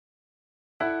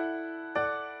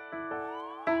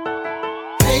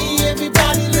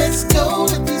let's go.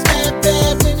 Let these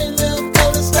bad women love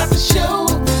go. Let's start the show.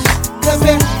 Cause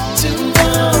they're two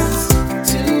moms,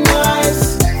 two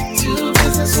wives, two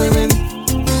business women.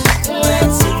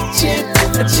 Let's chit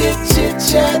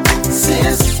chat,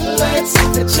 sis. Let's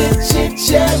chit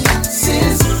chat,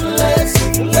 sis.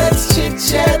 Let's chit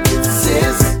chat,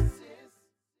 sis.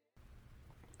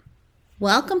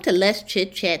 Welcome to Let's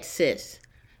Chit Chat Sis.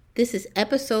 This is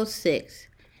episode 6.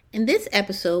 In this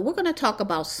episode, we're going to talk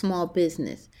about small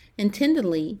business,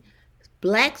 intentionally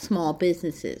Black small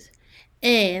businesses.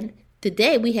 And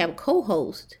today we have a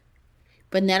co-host,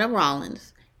 Vernetta Rolon,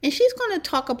 and she's going to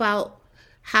talk about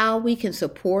how we can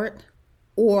support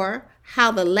or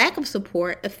how the lack of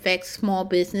support affects small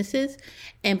businesses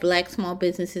and Black small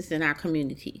businesses in our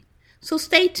community. So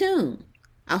stay tuned.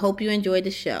 I hope you enjoy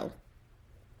the show.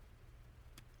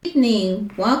 Good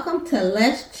evening. Welcome to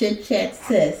Let's Chit Chat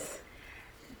Sis.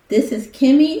 This is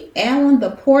Kimmy Allen,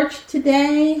 the porch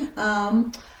today.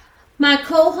 My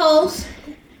co-host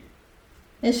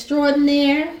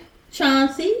extraordinaire,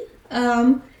 Chauncey,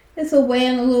 is away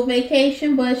on a little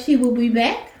vacation, but she will be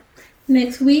back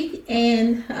next week,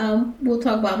 and we'll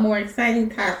talk about more exciting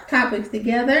topics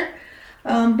together.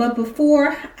 But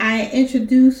before I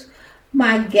introduce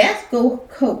my guest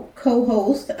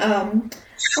co-host, I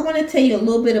want to tell you a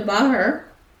little bit about her.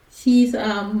 She's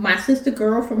my sister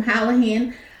girl from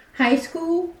Hallahan High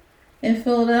School in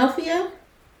Philadelphia.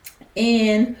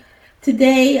 And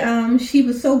today she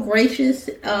was so gracious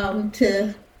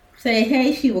to say,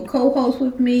 hey, she will co-host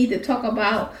with me to talk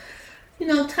about,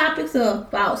 topics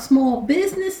about small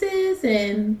businesses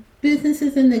and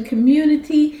businesses in the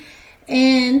community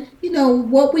and,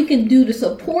 what we can do to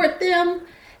support them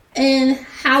and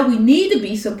how we need to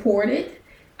be supported.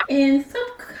 And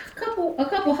a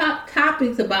couple hot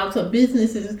topics about some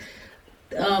businesses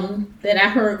that I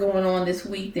heard going on this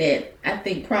week that I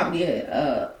think probably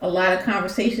a lot of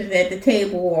conversations at the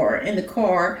table or in the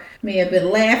car may have been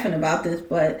laughing about this,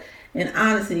 but in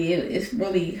honesty, it's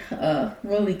really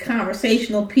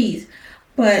conversational piece.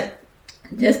 But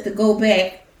just to go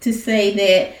back to say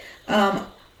that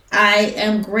I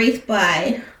am graced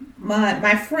by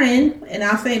my friend, and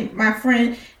I'll say my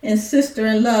friend and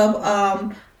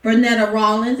sister-in-love, Vernetta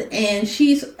Rolon, and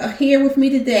she's here with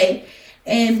me today.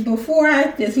 And before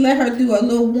I just let her do a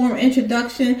little warm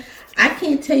introduction, I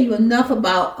can't tell you enough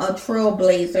about a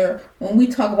trailblazer when we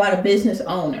talk about a business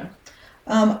owner.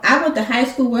 I went to high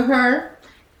school with her,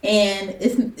 and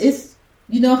it's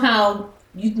how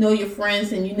your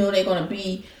friends and they're going to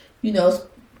be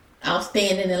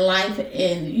outstanding in life,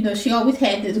 and she always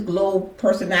had this glow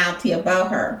personality about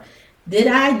her. Did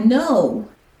I know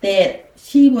that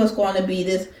she was going to be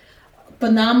this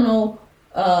phenomenal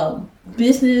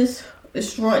business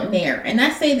extraordinaire? And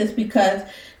I say this because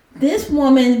this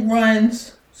woman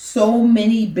runs so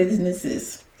many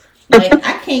businesses. Like,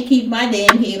 I can't keep my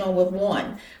damn head on with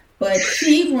one, but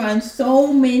she runs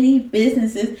so many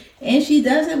businesses, and she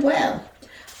does it well.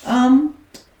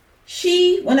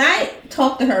 When I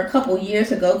talked to her a couple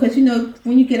years ago, because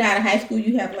when you get out of high school,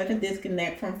 you have like a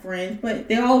disconnect from friends, but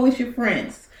they're always your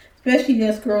friends, especially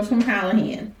us girls from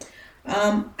Hallahan.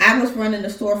 I was running a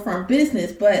storefront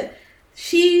business, but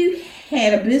she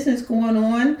had a business going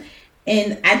on,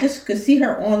 and I just could see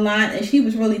her online, and she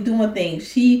was really doing things.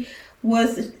 She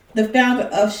was the founder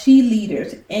of She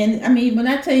Leaders, and I mean, when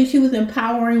I tell you, she was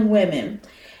empowering women.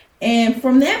 And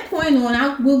from that point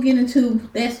on, we'll get into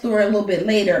that story a little bit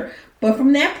later, but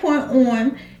from that point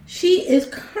on, she is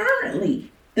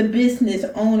currently the business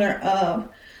owner of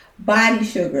Body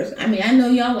Sugars. I mean, I know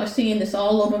y'all are seeing this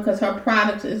all over because her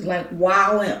products is like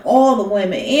wowing all the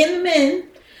women and the men.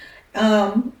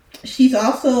 She's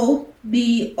also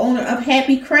the owner of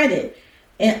Happy Credit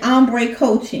and Ombre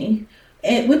Coaching,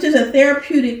 which is a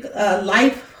therapeutic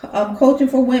life coaching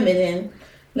for women. And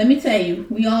let me tell you,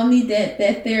 we all need that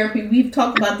therapy. We've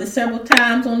talked about this several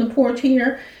times on the porch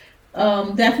here.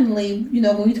 Definitely,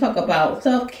 when we talk about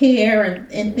self-care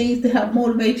and things to help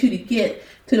motivate you to get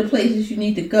to the places you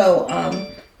need to go,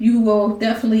 you will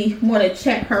definitely want to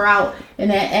check her out in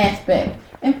that aspect.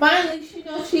 And finally, she's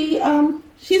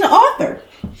an author.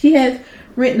 She has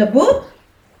written a book,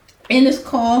 and it's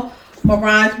called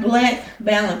Mirage Black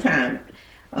Valentine.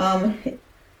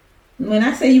 When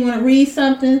I say you want to read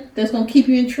something that's going to keep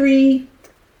you intrigued,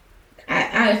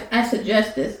 I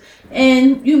suggest this.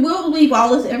 And you will leave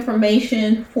all this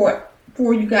information for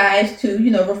you guys to,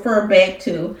 refer back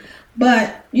to.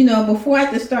 But, before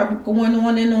I just start going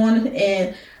on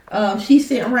and she's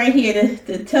sitting right here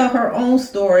to tell her own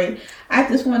story, I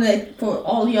just want for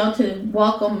all y'all to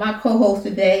welcome my co-host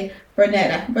today,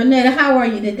 Vernetta. Vernetta, how are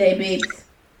you today, babies?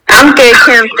 I'm good,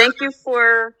 Kim. Thank you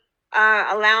for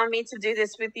allowing me to do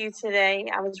this with you today.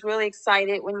 I was really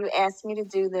excited when you asked me to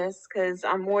do this because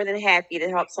I'm more than happy to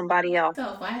help somebody else.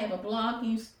 So if I have a blog,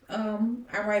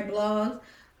 I write blogs.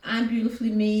 I'm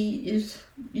Beautifully Me is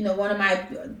one of my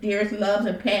dearest loves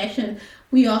and passions.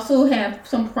 We also have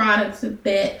some products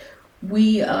that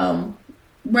we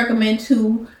recommend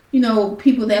to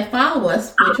people that follow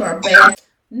us, which are bath,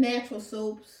 natural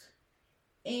soaps,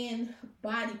 and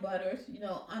body butters.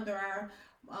 Under our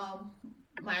um,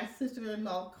 my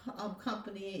sister-in-law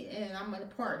company, and I'm going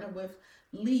to partner with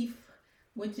Leaf,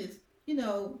 which is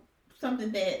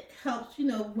something that helps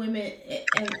women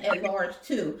at large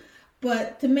too.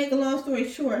 But to make a long story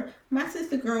short, my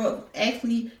sister girl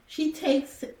actually she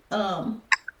takes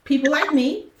people like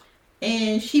me,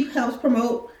 and she helps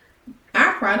promote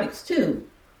our products too.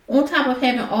 On top of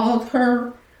having all of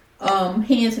her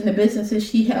hands in the businesses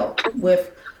she helped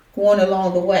with going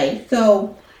along the way.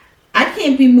 So I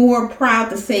can't be more proud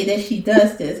to say that she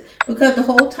does this, because the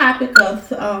whole topic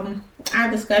of our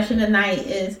discussion tonight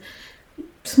is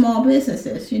small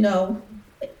businesses,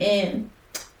 and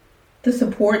the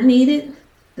support needed,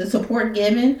 the support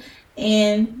given,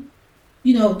 and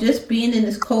just being in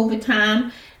this COVID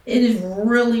time, it is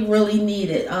really, really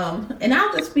needed. And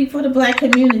I'll just speak for the Black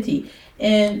community.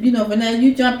 And Vernetta,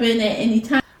 you jump in at any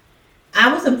time.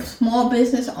 I was a small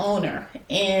business owner,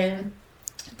 and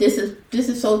this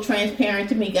is so transparent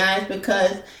to me, guys,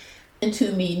 because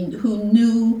to me who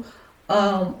knew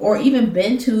or even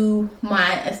been to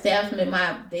my establishment,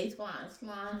 my day spa and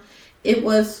salon, it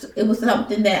was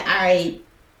something that I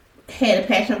had a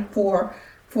passion for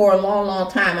a long, long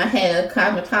time. I had a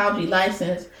cosmetology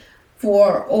license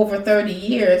for over 30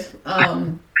 years.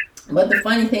 But the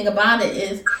funny thing about it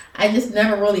is I just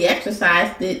never really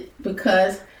exercised it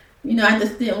because, I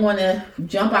just didn't want to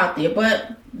jump out there.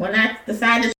 But when I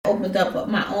decided to open up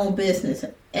my own business,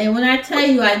 and when I tell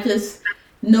you, I just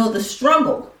know the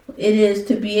struggle it is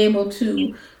to be able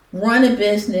to run a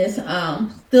business,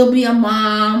 still be a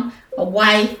mom, a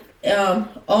wife,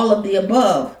 all of the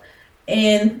above.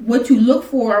 And what you look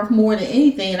for more than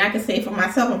anything, and I can say for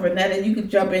myself, and Vernetta, you could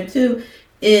jump into,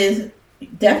 is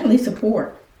definitely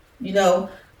support.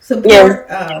 Support.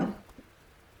 Yeah.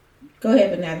 Go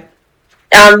ahead, Vernetta.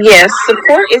 Yes,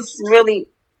 support is really,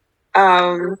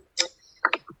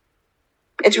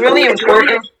 it's really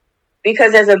important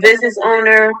because as a business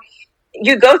owner,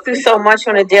 you go through so much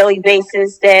on a daily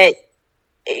basis that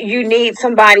you need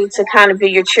somebody to kind of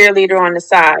be your cheerleader on the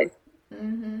side.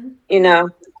 Mm-hmm.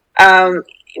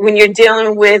 When you're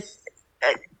dealing with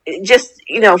just,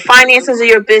 finances of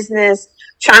your business,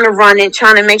 trying to run it,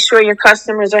 trying to make sure your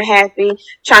customers are happy,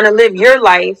 trying to live your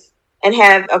life and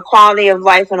have a quality of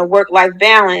life and a work-life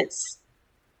balance,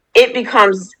 it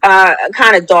becomes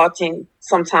kind of daunting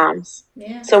sometimes.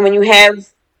 Yeah. So when you have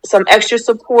some extra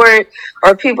support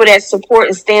or people that support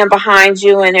and stand behind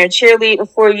you and they're cheerleading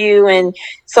for you, and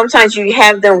sometimes you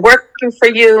have them working for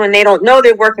you and they don't know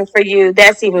they're working for you,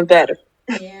 that's even better.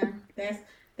 Yeah,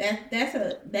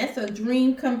 that's a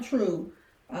dream come true.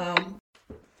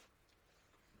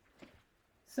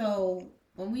 So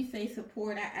when we say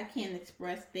support, I can't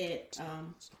express that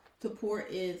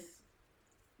support is,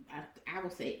 I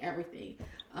would say, everything.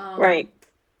 Right.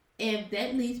 And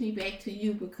that leads me back to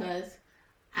you, because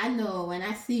I know and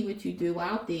I see what you do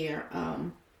out there.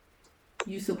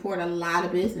 You support a lot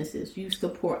of businesses. You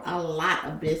support a lot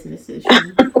of businesses.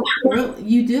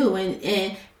 You do,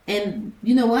 and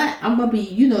you know what? I'm gonna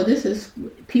be. This is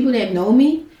people that know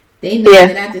me. They know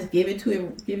that I just give it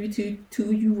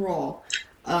to you raw.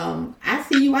 I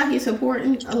see you out here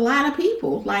supporting a lot of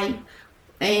people,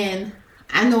 and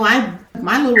I know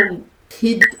my little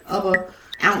kid of a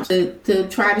ounce to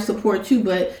try to support you,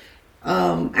 but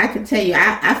I can tell you,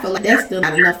 I feel like that's still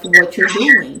not enough for what you're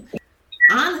doing.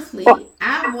 Honestly,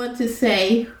 I want to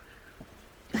say,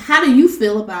 how do you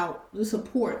feel about the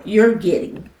support you're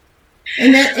getting?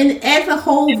 And as a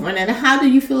whole, Vernetta, how do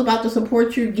you feel about the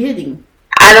support you're getting?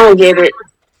 I don't get it.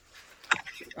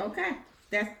 Okay,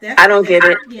 I don't get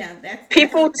it. Yeah,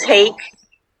 people take,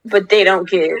 but they don't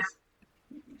give.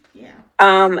 Yeah.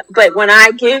 But when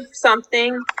I give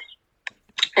something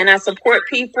and I support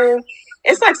people,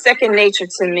 it's like second nature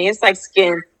to me. It's like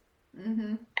skin.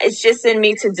 Mm-hmm. It's just in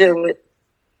me to do it.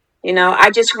 I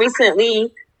just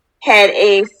recently had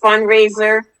a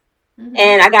fundraiser, Mm-hmm.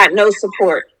 and I got no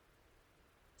support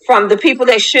from the people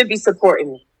that should be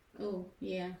supporting me. Oh,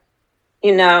 yeah.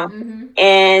 Mm-hmm.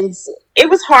 And it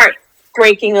was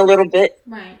heartbreaking a little bit.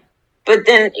 Right. But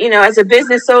then, as a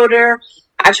business owner,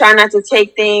 I try not to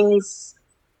take things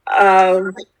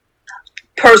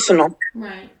personal.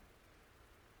 Right.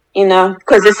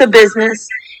 Because it's a business.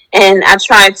 And I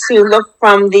try to look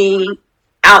from the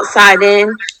outside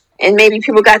in, and maybe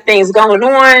people got things going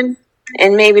on,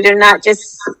 and maybe they're not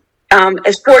just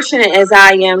as fortunate as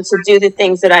I am to do the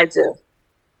things that I do.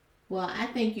 Well, I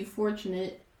think you're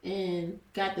fortunate and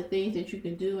got the things that you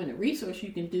can do and the resource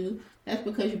you can do. That's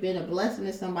because you've been a blessing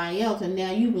to somebody else, and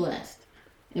now you blessed.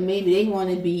 And maybe they want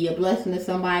to be a blessing to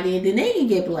somebody, and then they can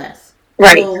get blessed.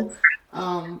 Right. So,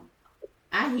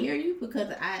 I hear you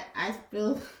because I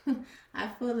feel I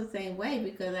feel the same way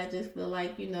because I just feel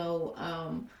like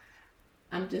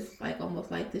I'm just like almost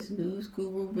like this news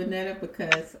guru Vernetta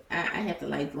because I have to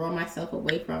like draw myself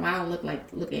away from. I don't look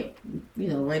at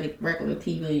regular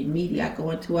TV media. I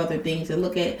go into other things and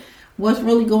look at what's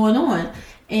really going on,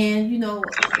 and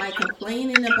like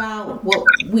complaining about what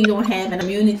we don't have in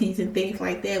communities and things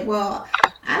like that. Well,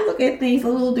 I look at things a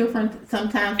little different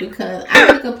sometimes because I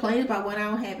can complain about what I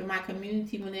don't have in my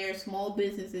community when there are small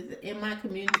businesses in my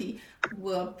community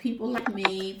where people like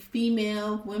me,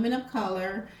 female, women of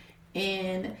color,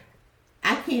 and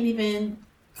I can't even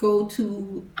go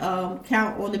to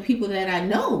count on the people that I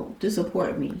know to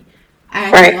support me.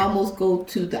 I can almost go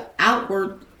to the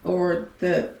outward or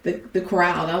the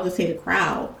crowd. I'll just say the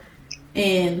crowd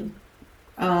and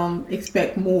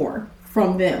expect more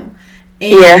from them.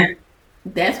 And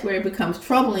that's where it becomes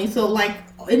troubling. So like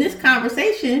in this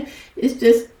conversation, it's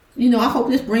just, I hope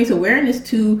this brings awareness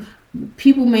to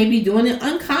people may be doing it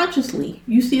unconsciously.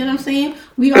 You see what I'm saying?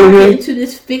 We all get into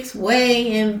this fixed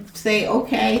way and say,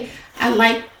 okay, I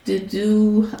like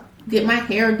to get my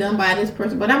hair done by this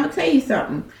person. But I'm going to tell you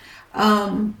something.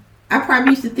 I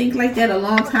probably used to think like that a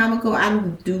long time ago. I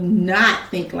do not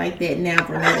think like that now,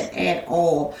 Vernetta, at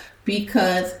all.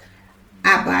 Because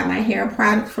I buy my hair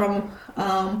products from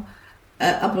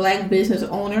a black business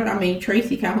owner. I mean,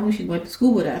 Tracy Calhoun, she went to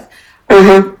school with us.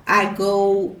 I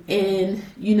go and,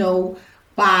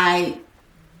 buy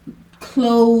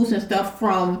clothes and stuff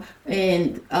from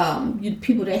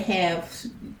people that have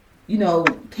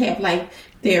like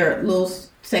their little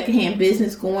secondhand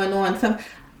business going on. Some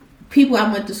people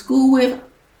I went to school with,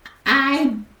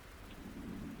 I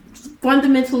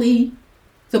fundamentally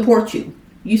support you.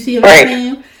 You see what I'm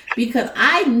saying? Because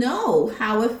I know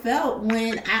how it felt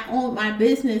when I owned my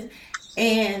business.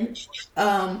 And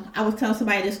I was telling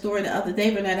somebody this story the other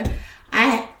day, Vernetta.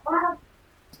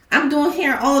 I'm doing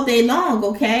hair all day long,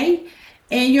 okay?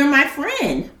 And you're my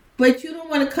friend. But you don't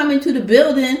want to come into the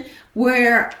building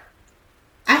where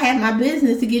I have my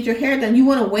business to get your hair done. You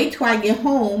want to wait till I get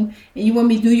home and you want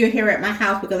me to do your hair at my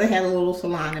house because I had a little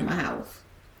salon in my house.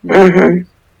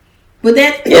 But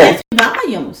that's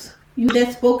volumes.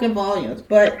 That's spoken volumes.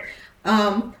 But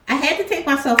I had to take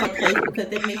myself off place because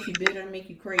that makes you bitter and make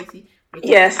you crazy.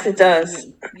 Yes, it does.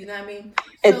 You know what I mean?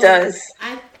 It does.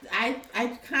 I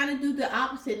kind of do the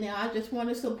opposite now. I just want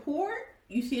to support.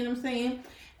 You see what I'm saying?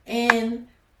 And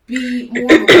be more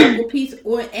of a local piece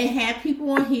and have people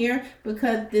on here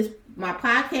because my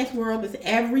podcast world is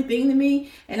everything to me,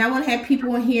 and I want to have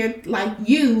people on here like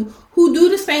you who do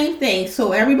the same thing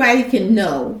so everybody can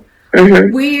know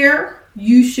where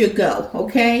you should go.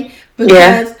 Okay?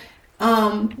 Because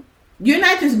you're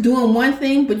not just doing one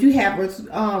thing, but you have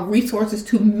resources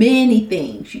to many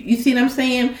things. You see what I'm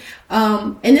saying?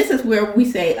 And this is where we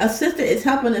say a sister is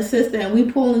helping a sister, and we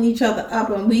pulling each other up,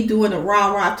 and we doing a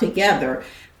rah-rah together.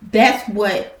 That's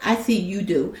what I see you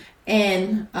do.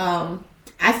 And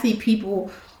I see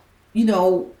people,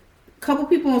 a couple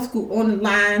people on the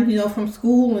line, from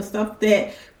school and stuff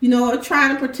that, are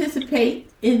trying to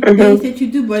participate in things that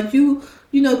you do, but you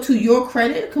to your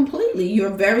credit completely,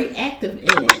 you're very active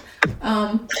in it.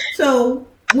 So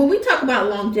when we talk about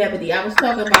longevity, I was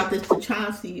talking about this to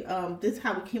Chauncey. This is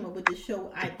how we came up with this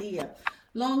show idea.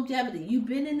 Longevity. You've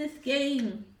been in this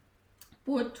game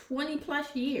for 20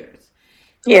 plus years.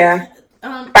 Yeah.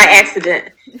 By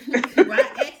accident. By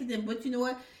accident, but you know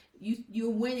what? You're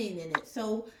winning in it.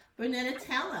 So Vernetta,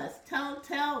 tell us.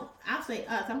 I'll say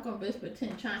us. I'm gonna just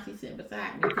pretend Chauncey sitting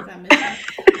beside me because I miss her.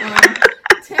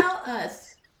 Tell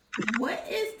us, what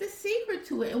is the secret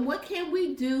to it, and what can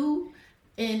we do?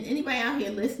 And anybody out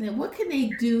here listening, what can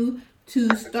they do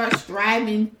to start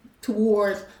striving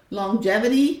towards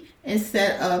longevity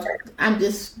instead of I'm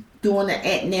just doing the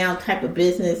at now type of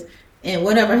business and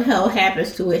whatever hell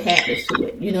happens to it happens to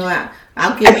it.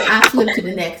 I'll flip to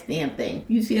the next damn thing.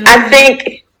 You see what I'm saying? I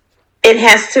think it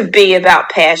has to be about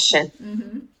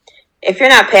passion. If you're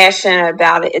not passionate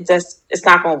about it, it's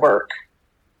not going to work.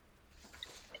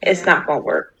 It's not going to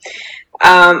work.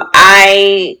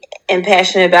 I am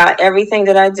passionate about everything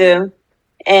that I do,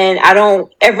 and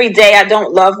every day I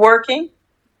don't love working,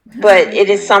 but it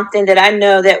is something that I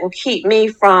know that will keep me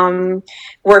from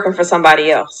working for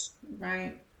somebody else.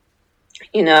 Right.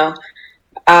 You know,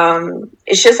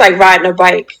 it's just like riding a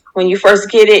bike. When you first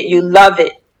get it, you love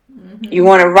it. Mm-hmm. You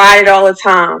want to ride it all the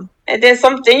time. And then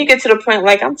you get to the point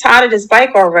like, I'm tired of this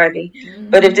bike already. Mm-hmm.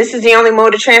 But if this is the only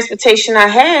mode of transportation I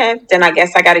have, then I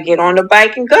guess I got to get on the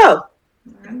bike and go.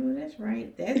 I know that's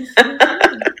right. That's so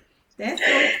true. That's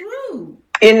so true.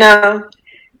 You know,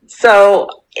 so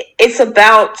it's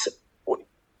about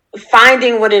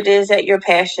finding what it is that you're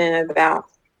passionate about,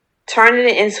 turning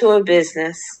it into a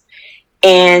business,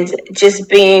 and just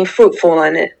being fruitful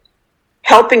in it,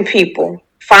 helping people,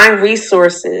 find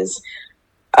resources,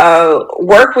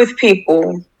 work with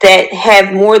people that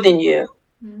have more than you,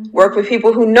 work with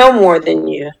people who know more than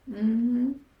you.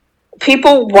 Mm-hmm.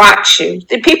 People watch you.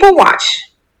 People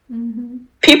watch. Mm-hmm.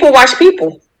 People watch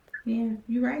people. Yeah,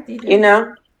 you're right. They do. You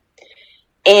know?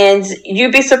 And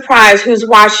you'd be surprised who's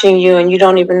watching you and you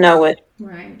don't even know it.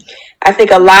 Right. I think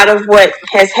a lot of what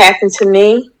has happened to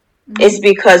me is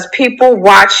because people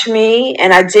watch me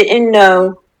and I didn't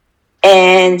know,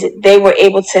 and they were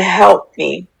able to help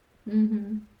me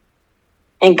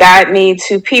and guide me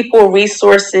to people,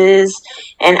 resources,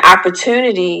 and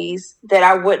opportunities that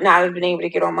I would not have been able to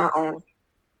get on my own.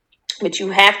 But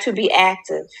you have to be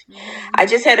active. I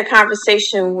just had a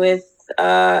conversation with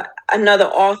another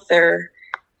author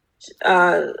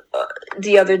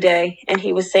the other day, and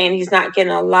he was saying he's not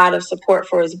getting a lot of support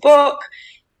for his book,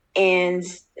 and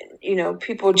you know,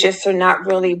 people just are not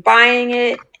really buying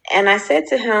it. And I said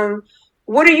to him,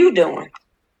 what are you doing?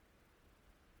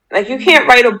 Like, you can't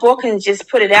write a book and just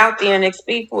put it out there and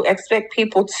expect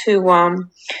people to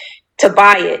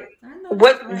buy it.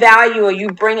 What value are you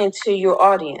bringing to your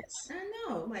audience? I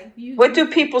know, like what do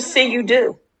people see you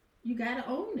do? You gotta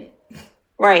own it,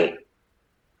 right?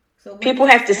 So people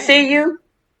have to see you,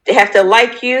 they have to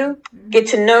like you, get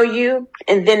to know you,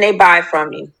 and then they buy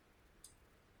from you.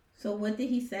 So what did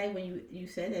he say when you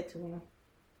said that to him?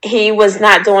 He was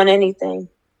not doing anything.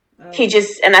 Oh. He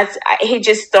just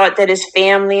thought that his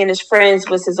family and his friends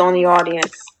was his only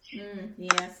audience.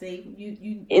 Yeah,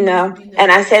 see, you know.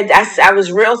 And I said, I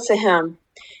was real to him,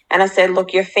 and I said,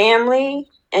 look, your family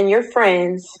and your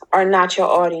friends are not your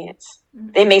audience.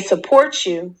 They may support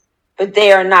you, but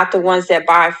they are not the ones that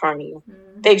buy from you.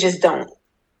 They just don't.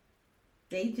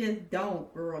 They just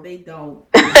don't, girl. They don't.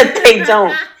 They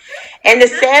don't. And the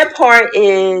sad part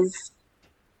is,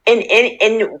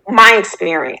 in my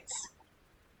experience,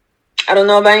 I don't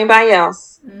know about anybody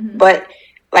else, but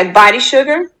like Body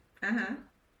Sugar,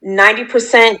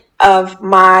 90% of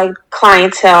my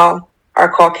clientele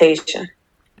are Caucasian.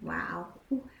 Wow.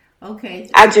 Okay.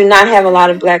 I do not have a lot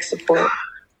of black support.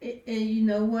 And you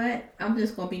know what? I'm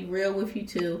just going to be real with you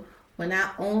too. When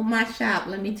I own my shop,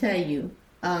 let me tell you,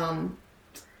 and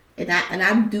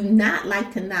I do not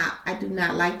like to knock. I do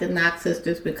not like to knock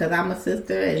sisters because I'm a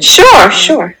sister. And,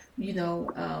 sure. You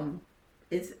know,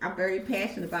 I'm very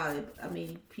passionate about it. I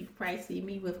mean, people probably see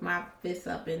me with my fists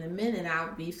up in a minute.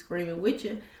 I'll be screaming with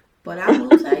you. But I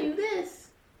will tell you this.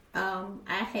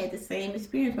 I had the same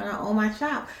experience when I owned my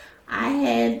shop. I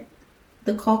had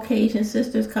the Caucasian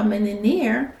sisters coming in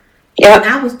there. Yep.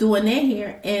 And I was doing their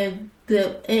hair. And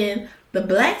the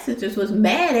black sisters was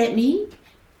mad at me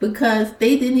because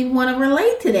they didn't even want to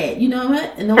relate to that. You know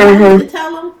what? And nobody had to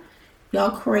tell them,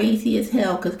 y'all crazy as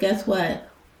hell. Because guess what?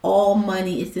 All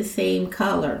money is the same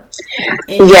color.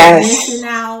 And you're missing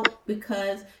out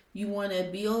because you want to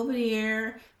be over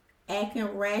there acting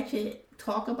ratchet,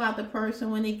 talk about the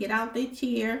person when they get out their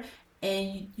chair.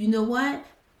 And you know what?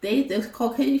 The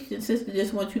Caucasian sister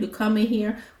just want you to come in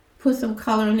here, put some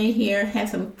color in their hair, have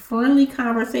some friendly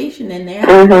conversation in there.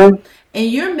 And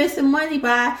you're missing money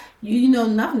by,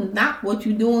 nothing, not what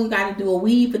you're doing. Got to do a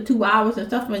weave for 2 hours and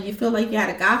stuff, and you feel like you got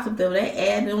to gossip though. They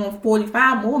added on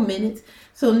 45 more minutes.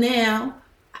 So now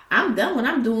I'm done what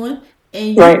I'm doing, and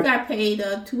you got paid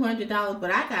 $200, but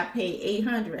I got paid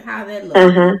 $800. How that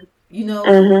look?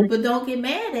 But don't get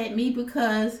mad at me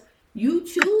because you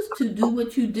choose to do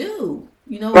what you do.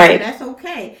 So that's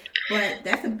okay. But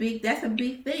that's a big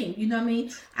thing. You know what I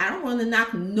mean? I don't want to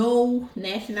knock no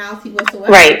nationality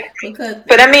whatsoever. Right.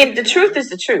 But I mean, the truth is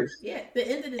the truth. Yeah. At the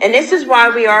end of the day, and this is why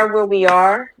we are where we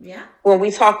are. Yeah. When we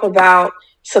talk about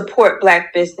support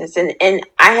black business. And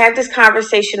I have this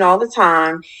conversation all the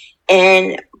time.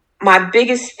 And my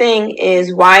biggest thing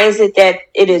is, why is it that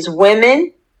it is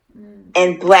women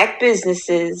and black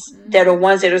businesses that are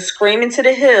ones that are screaming to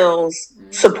the hills,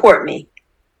 support me?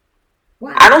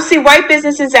 Wow. I don't see white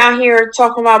businesses out here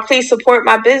talking about, please support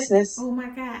my business. Oh my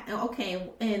God.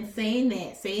 Okay. And saying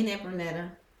that,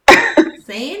 Vernetta.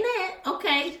 Saying that,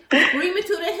 okay. Screaming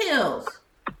to the hills.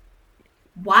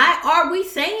 Why are we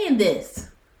saying this?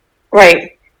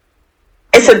 Right.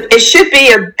 It should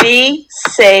be a be,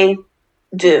 say,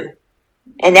 do.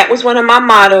 And that was one of my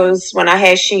mottos when I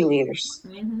had She Leaders.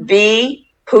 Mm-hmm.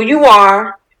 Be who you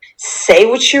are, say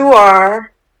what you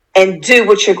are, and do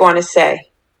what you're going to say.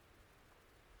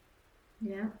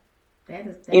 Yeah.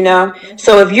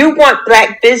 So if you want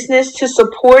Black business to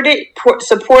support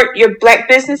your Black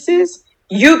businesses,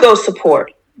 you go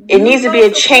support. It needs to be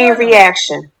a chain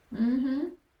reaction. Mm-hmm.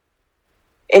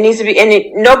 It needs to be, and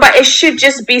it should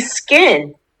just be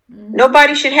skin. Mm-hmm.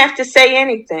 Nobody should have to say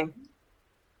anything.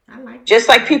 I like just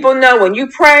like people know when you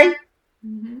pray,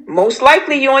 mm-hmm. most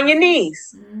likely you're on your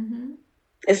knees. Mm-hmm.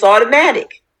 It's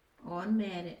automatic.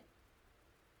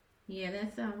 Yeah,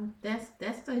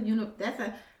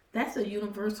 that's a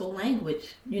universal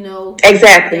language,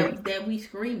 Exactly. that we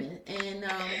screaming, and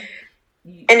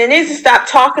there needs to stop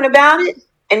talking about it,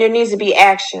 and there needs to be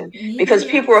action, because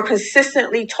people are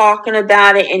consistently talking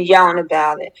about it and yelling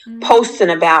about it, mm-hmm. posting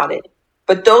about it.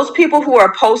 But those people who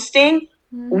are posting,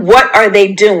 mm-hmm. what are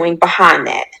they doing behind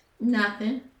that?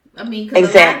 Nothing. I mean,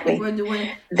 exactly. A lot of people are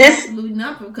doing absolutely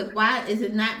nothing, because why is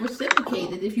it not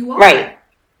reciprocated if you are? Right.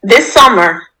 This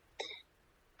summer,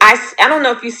 I don't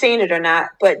know if you've seen it or not,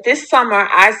 but this summer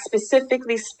I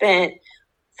specifically spent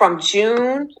from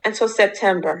June until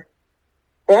September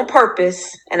on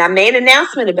purpose, and I made an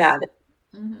announcement about it,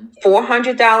 mm-hmm.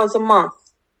 $400 a month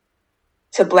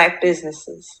to Black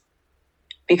businesses.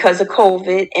 Because of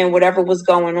COVID and whatever was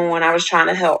going on, I was trying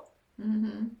to help.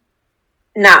 Mm-hmm.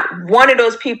 Not one of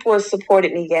those people has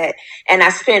supported me yet. And I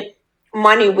spent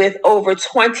money with over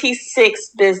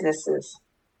 26 businesses.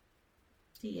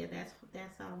 Yeah, that's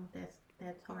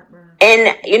heartburn.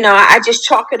 And, I just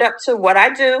chalk it up to what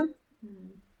I do, mm-hmm.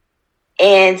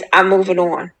 and I'm moving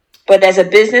on. But as a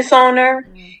business owner,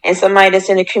 mm-hmm. and somebody that's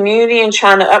in the community and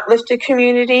trying to uplift the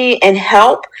community and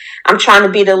help, I'm trying to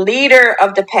be the leader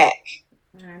of the pack.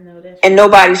 I know that's and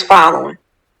nobody's following.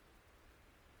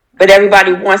 But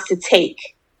everybody wants to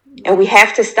take. And we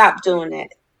have to stop doing that.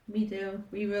 We do.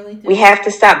 We really do. We have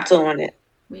to stop doing it.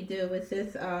 We do. It's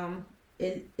just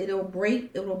it'll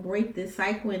break the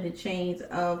cycle and the chains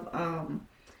of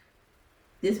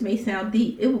this may sound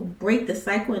deep. It will break the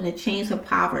cycle and the chains of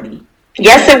poverty.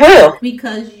 Yes, it will.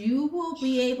 Because you will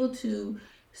be able to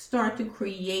start to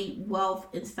create wealth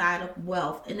inside of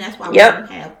wealth. And that's why we don't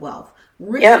have wealth.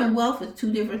 Rich and wealth is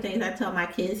two different things. I tell my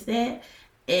kids that.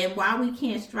 And why we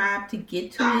can't strive to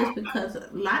get to it is because a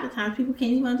lot of times people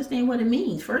can't even understand what it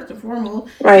means, first and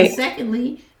foremost. Right. And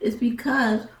secondly, it's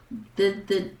because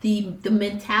the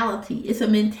mentality. It's a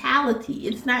mentality.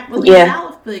 It's not really a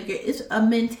dollar figure. It's a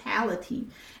mentality.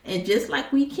 And just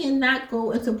like we cannot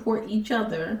go and support each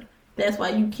other, that's why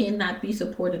you cannot be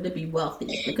supported to be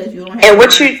wealthy, because you don't have. And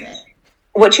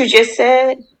what you just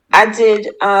said, I did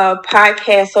a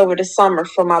podcast over the summer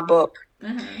for my book,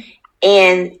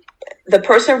 and the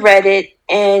person read it,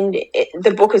 and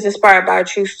the book is inspired by a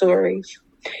true story.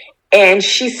 And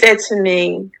she said to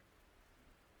me,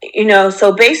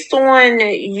 so based on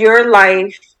your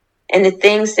life and the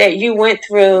things that you went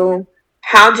through,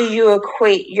 how do you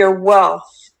equate your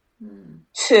wealth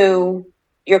to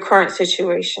your current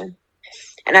situation?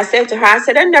 And I said to her,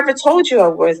 I never told you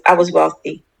I was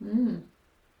wealthy.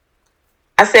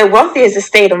 I said, wealthy is a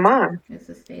state of mind. It's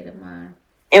a state of mind.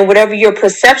 And whatever your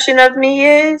perception of me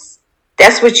is,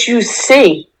 that's what you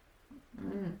see,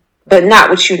 but not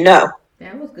what you know.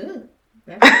 That was good.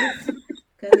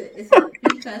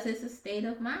 Because it's a state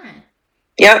of mind.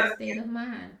 Yep. It's a state of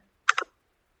mind.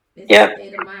 It's a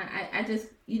state of mind. I just,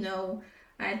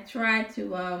 I try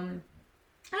to, I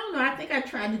don't know. I think I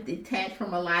tried to detach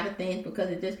from a lot of things because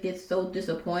it just gets so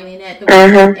disappointing after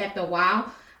a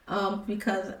while.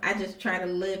 Because I just try to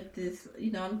live this,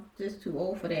 I'm just too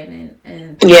old for that, and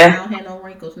I don't have no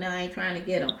wrinkles now. I ain't trying to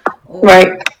get them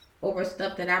over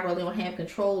stuff that I really don't have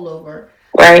control over.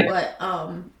 Right. But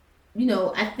I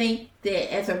think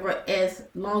that as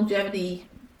longevity,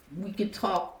 we could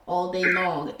talk all day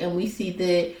long, and we see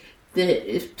that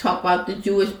talk about the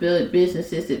Jewish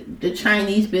businesses, the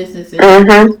Chinese businesses,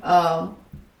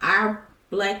 our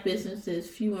Black businesses,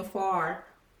 few and far,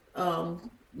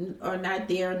 are not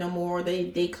there no more.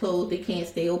 They close. They can't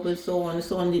stay open. So on and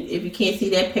so on. If you can't see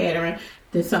that pattern,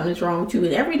 then something's wrong with you.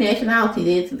 In every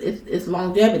nationality, it's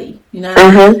longevity. You know what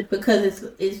I mean? Because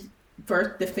it's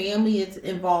first the family is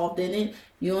involved in it.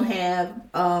 You don't have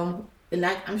and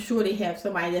I'm sure they have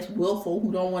somebody that's willful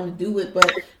who don't want to do it,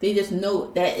 but they just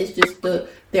know that it's just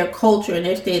their culture and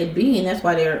their state of being. That's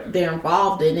why they're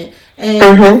involved in it. And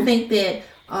I think that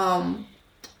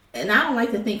and I don't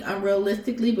like to think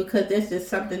unrealistically, because that's just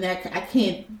something that I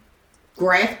can't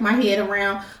grasp my head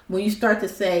around. When you start to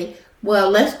say, well,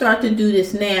 let's start to do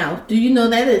this now. Do you know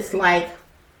that it's like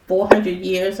 400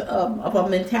 years of a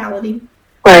mentality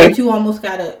Right. that you almost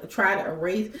got to try to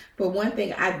erase. But one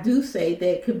thing I do say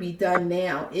that could be done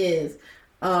now is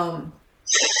an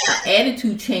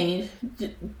attitude change.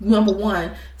 Number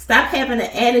one, stop having an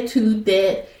attitude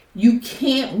that you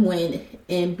can't win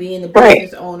in being a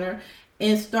business owner,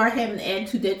 and start having an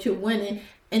attitude that you're winning,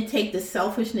 and take the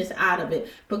selfishness out of it.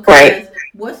 Because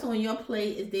what's on your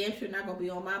plate is damn sure not going to be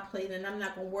on my plate, and I'm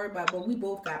not going to worry about it, but we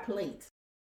both got plates.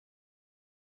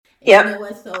 And you know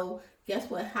what? So guess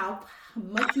what? How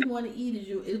much you want to eat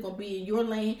is going to be in your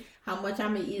lane. How much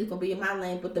I'm going to eat is going to be in my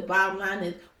lane. But the bottom line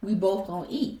is we both going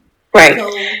to eat. Right.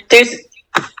 So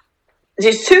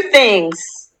there's two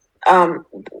things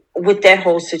with that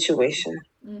whole situation.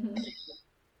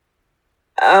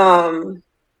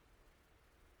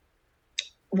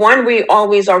 One, we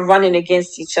always are running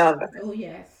against each other. Oh,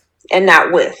 yes. And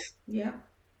not with. Yeah.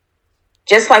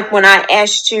 Just like when I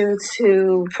asked you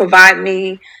to provide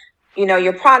me,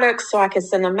 your products so I can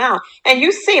send them out. And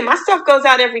you see, my stuff goes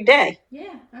out every day.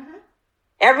 Yeah.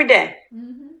 Every day.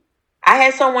 I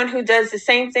had someone who does the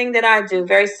same thing that I do,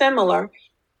 very similar.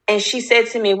 And she said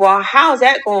to me, well, how's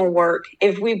that going to work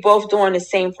if we both doing the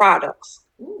same products?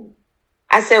 Ooh.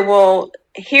 I said, well,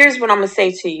 here's what I'm going to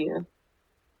say to you.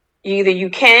 Either you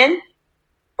can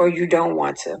or you don't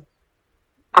want to.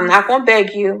 I'm not going to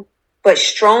beg you, but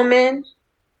Stroman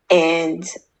and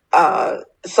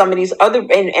some of these other,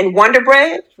 and Wonder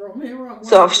Bread.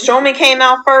 So if Stroman came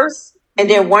out first and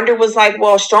then Wonder was like,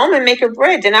 well, Stroman making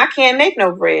bread, then I can't make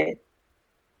no bread.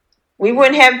 We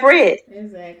wouldn't have bread.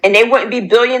 Exactly. And they wouldn't be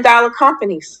billion-dollar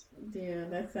companies. Yeah,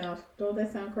 that sounds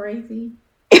crazy.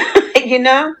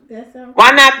 That sounds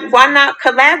why not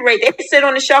collaborate? They sit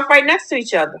on the shelf right next to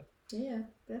each other. Yeah,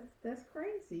 that's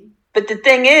crazy. But the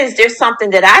thing is, there's something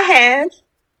that I have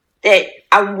that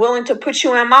I'm willing to put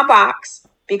you in my box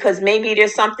because maybe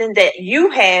there's something that you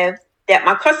have that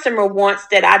my customer wants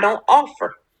that I don't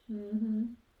offer.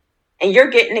 And you're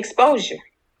getting exposure.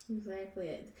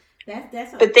 Exactly.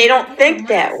 But they don't think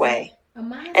that way.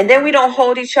 And then we don't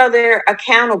hold each other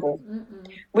accountable.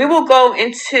 We will go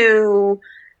into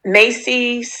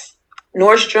Macy's,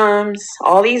 Nordstrom's,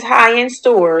 all these high-end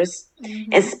stores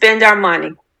and spend our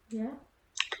money. Yeah.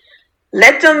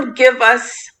 Let them give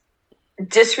us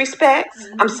disrespect.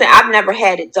 I'm saying I've never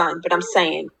had it done, but I'm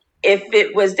saying if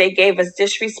it was they gave us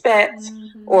disrespect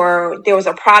or there was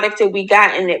a product that we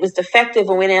got and it was defective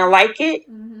and we didn't like it,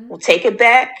 we'll take it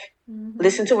back,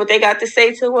 listen to what they got to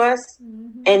say to us,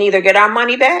 and either get our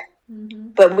money back,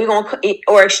 but we're going to,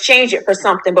 or exchange it for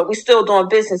something, but we still doing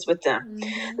business with them.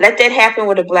 Let that happen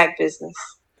with a black business.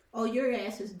 Oh, your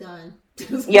ass is done.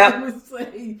 Yep.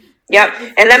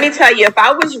 And let me tell you, if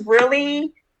I was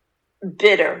really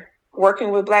bitter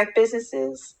working with black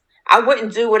businesses, I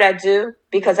wouldn't do what I do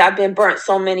because I've been burnt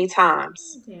so many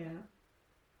times. Yeah.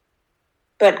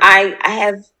 But I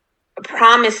have a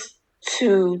promise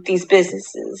to these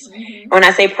businesses. When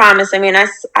I say promise, I mean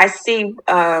I see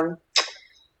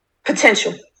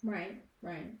potential. Right.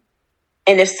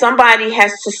 And if somebody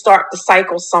has to start the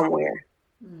cycle somewhere,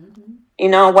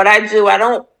 what I do, I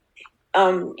don't I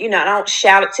don't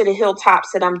shout it to the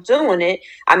hilltops that I'm doing it.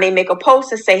 I may make a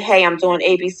post and say, hey, I'm doing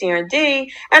A, B, C, and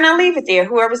D, and I leave it there.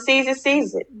 Whoever sees it,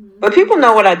 sees it. But people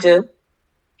know what I do.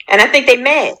 And I think they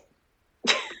mad.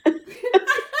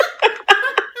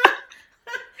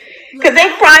 Because they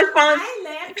probably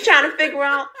trying to figure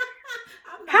out,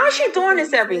 how is she doing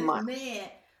this every month? Man,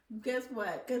 guess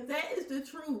what? Because that is the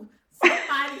truth.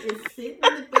 Somebody is sitting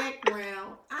in the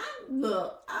background.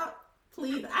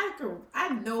 I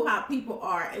know how people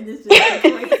are, and it's just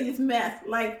the craziest mess.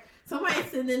 Like somebody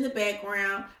sitting in the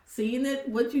background, seeing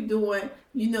what you're doing,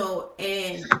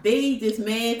 and they just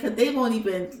mad because they won't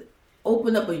even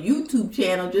open up a YouTube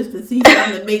channel just to see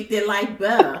something to make their life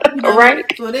better. Right.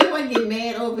 So they won't get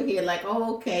mad over here like,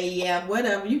 oh, okay, yeah,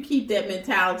 whatever. You keep that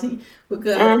mentality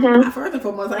because first and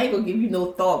foremost, I ain't gonna give you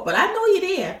no thought, but I know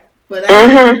you're there. But I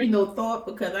ain't gonna give you no thought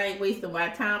because I ain't wasting my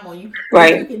time on you.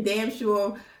 Right. You can damn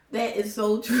sure that is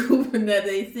so true when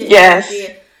they sit there,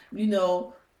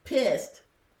 pissed.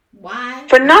 Why?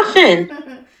 For nothing.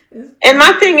 And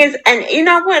my thing is, and you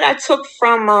know what I took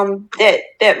from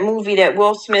that movie that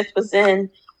Will Smith was in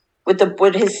with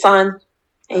his son,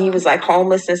 and he was like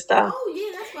homeless and stuff. Oh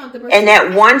yeah, that's not the. And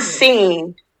that one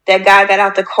scene, that guy got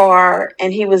out the car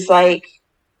and he was like,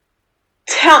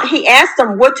 he asked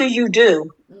him, "What do you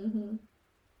do?"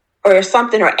 Or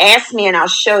something, or ask me and I'll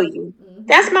show you.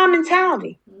 That's my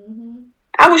mentality.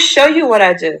 I will show you what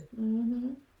I do.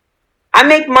 I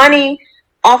make money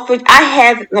off of,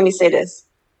 let me say this.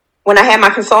 When I had my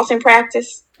consulting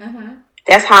practice,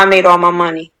 that's how I made all my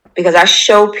money. Because I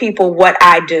show people what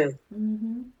I do.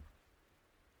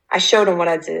 I showed them what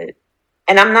I did.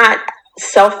 And I'm not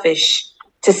selfish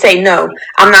to say, no,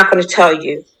 I'm not going to tell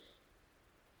you.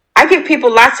 I give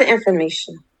people lots of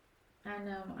information. I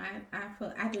know.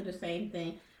 I do the same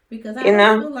thing because You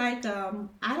know?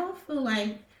 I don't feel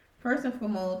like first and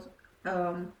foremost,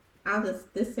 I'll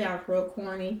just this sounds real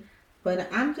corny, but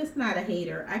I'm just not a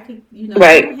hater. I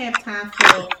Right. don't have time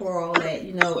for all that.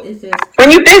 It's just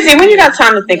When you're busy, when you got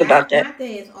time to think yeah. about that. My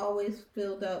day is always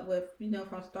filled up with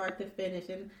from start to finish,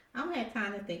 and I don't have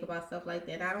time to think about stuff like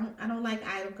that. I don't like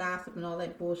idle gossip and all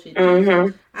that bullshit.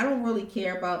 So I don't really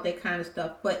care about that kind of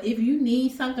stuff. But if you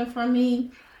need something from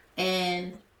me,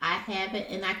 and I have it,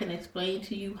 and I can explain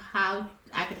to you how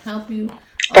I can help you.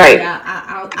 Okay,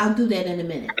 Right. I'll do that in a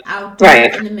minute. I'll do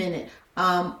Right. it in a minute.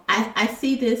 I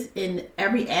see this in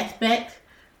every aspect,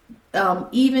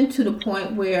 even to the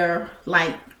point where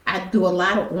like I do a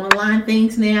lot of online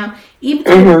things now, even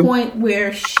to the point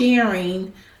where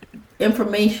sharing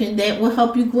information that will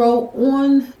help you grow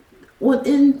on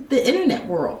in the internet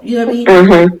world. You know what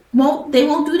I mean? They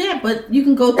won't do that, but you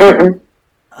can go to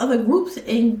other groups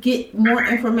and get more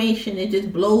information. It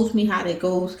just blows me how that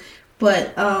goes.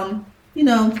 But you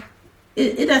know,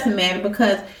 it doesn't matter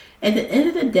because at the end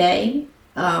of the day,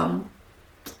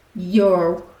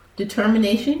 your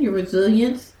determination, your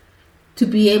resilience to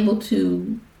be able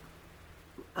to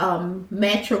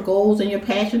match your goals and your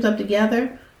passions up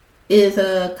together is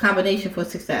a combination for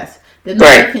success that no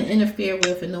one can interfere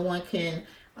with and no one can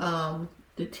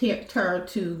deter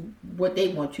to what they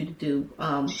want you to do.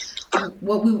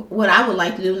 What I would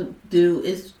like to do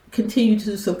is continue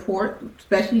to support,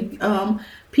 especially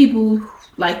people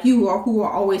like you or who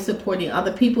are always supporting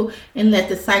other people, and let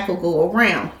the cycle go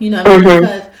around. You know what I mean?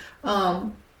 Because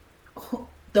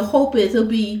the hope is it'll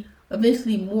be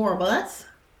eventually more of us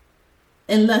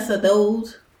and less of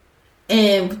those,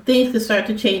 and things can start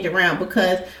to change around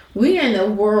because we're in a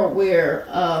world where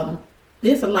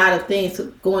there's a lot of things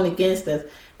going against us,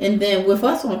 and then with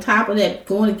us on top of that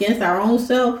going against our own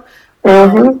self,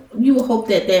 you would hope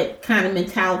that kind of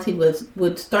mentality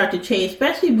would start to change,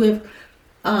 especially with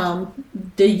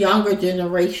the younger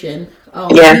generation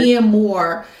being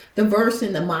more diverse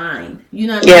in the mind, you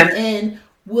know what I mean, and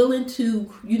willing to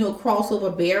cross over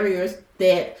barriers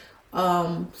that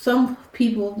some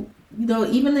people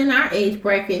even in our age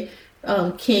bracket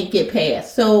can't get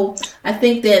past. So I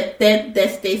think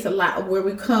that states a lot of where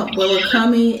we're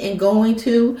coming and going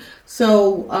to.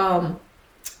 So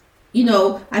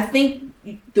I think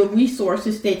the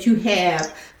resources that you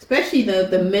have, especially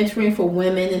the mentoring for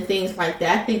women and things like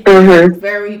that, I think that's a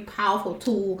very powerful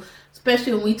tool,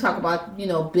 especially when we talk about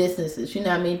businesses. You know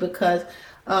what I mean? Because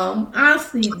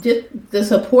honestly, just the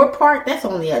support part, that's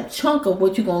only a chunk of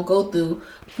what you're gonna go through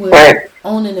with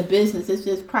owning a business. It's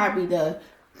just probably the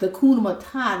kuna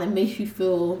matata that makes you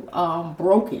feel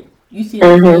broken. You see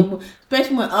what I'm saying?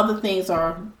 Especially when other things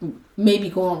are maybe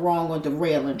going wrong or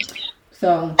derailing.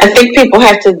 So I think people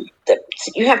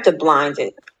you have to blind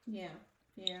it.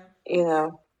 Yeah.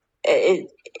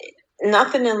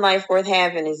 Nothing in life worth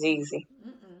having is easy.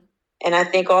 And I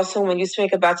think also when you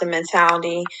think about the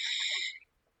mentality,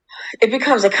 it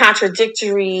becomes a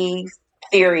contradictory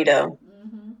theory though.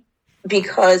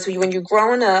 Because when you're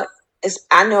growing up,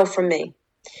 I know for me,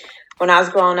 when I was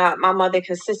growing up, my mother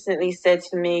consistently said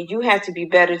to me, you have to be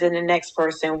better than the next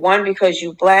person. One, because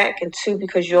you're black, and two,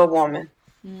 because you're a woman.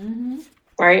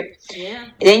 Right? Yeah.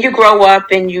 And then you grow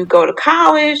up and you go to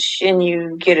college and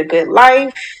you get a good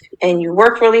life and you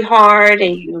work really hard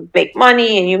and you make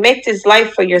money and you make this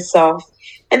life for yourself.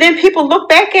 And then people look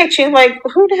back at you like,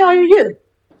 who the hell are you?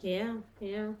 Yeah.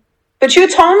 But you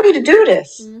told me to do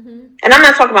this. And I'm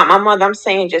not talking about my mother. I'm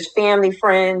saying just family,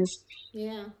 friends.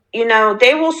 Yeah.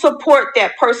 They will support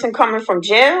that person coming from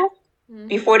jail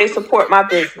before they support my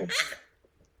business.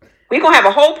 We're going to have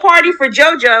a whole party for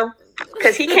JoJo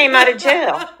because he came out of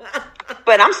jail.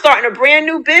 But I'm starting a brand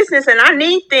new business and I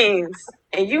need things.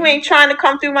 And you ain't trying to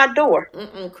come through my door.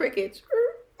 Crickets.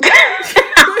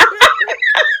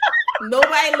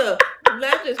 Nobody look.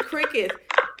 Not just crickets.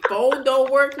 Phone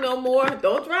don't work no more.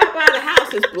 Don't drive by the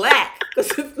house. It's black because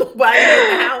there's nobody in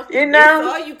the house. They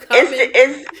saw you coming.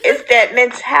 It's that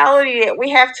mentality that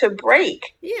we have to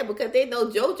break. Yeah, because they know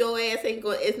JoJo ass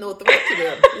it's no threat to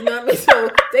them. You know what I mean? So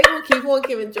they gonna keep on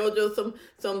giving JoJo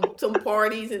some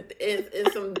parties and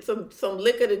some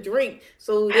liquor to drink,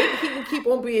 so he can keep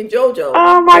on being JoJo.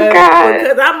 Oh my God!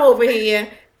 Because I'm over here.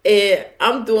 And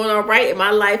I'm doing all right in my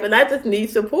life, and I just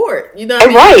need support. You know what I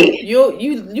mean? Right.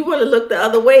 You want to look the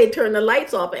other way and turn the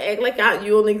lights off and act like you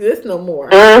don't exist no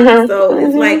more. So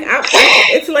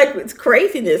it's like it's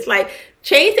craziness. Like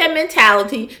Change that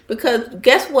mentality, because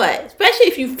guess what? Especially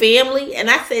if you family, and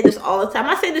I say this all the time.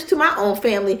 I say this to my own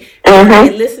family.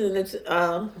 Everybody listening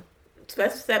to,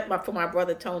 except for my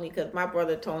brother Tony, because my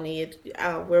brother Tony,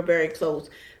 we're very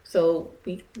close. So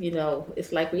we,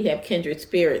 it's like we have kindred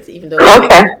spirits, even though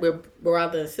we're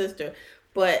brother and sister.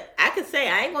 But I could say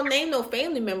I ain't gonna name no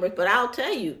family members, but I'll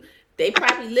tell you, they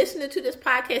probably listening to this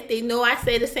podcast. They know I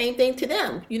say the same thing to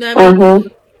them. You know what I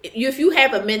mean? If you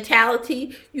have a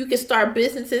mentality, you can start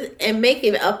businesses and make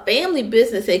it a family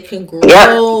business. It can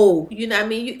grow. You know what I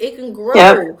mean? It can grow.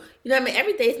 You know what I mean?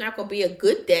 Every day is not going to be a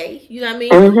good day. You know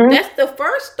what I mean? That's the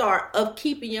first start of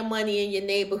keeping your money in your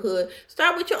neighborhood.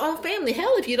 Start with your own family.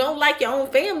 Hell, if you don't like your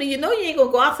own family, you know you ain't going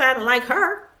to go outside and like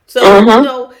her.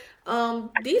 So,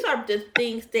 these are the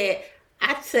things that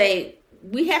I'd say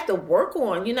we have to work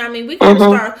on. You know what I mean? We got to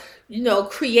start,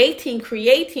 creating,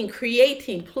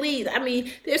 please. I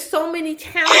mean, there's so many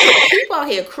talented people out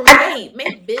here.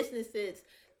 Make businesses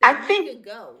that we could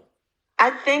go. I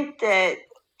think that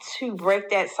to break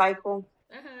that cycle,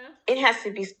 it has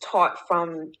to be taught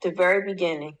from the very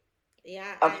beginning. Yeah,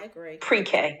 I agree.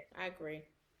 Pre-K. I agree.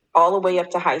 All the way up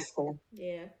to high school.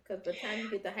 Yeah, because by the time you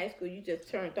get to high school, you just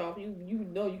turned off. You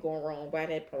know you're going wrong by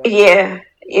that point. Yeah,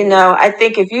 I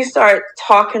think if you start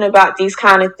talking about these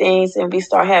kind of things and we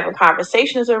start having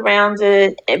conversations around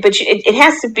it, but it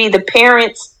has to be the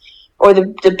parents or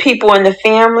the people in the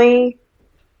family.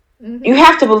 You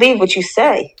have to believe what you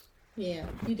say. Yeah,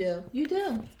 you do. You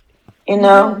do.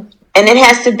 And it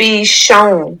has to be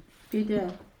shown. You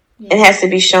do. Yeah. It has to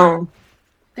be shown.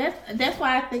 That's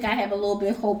why I think I have a little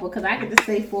bit of hope, because I get to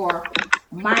say for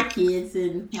my kids,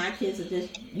 and my kids are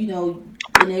just, in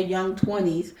their young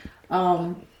 20s.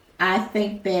 I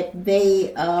think that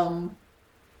they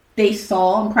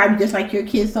saw, and probably just like your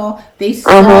kids saw, they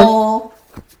saw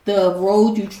the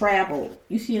road you traveled.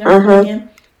 You see what I'm saying?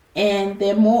 And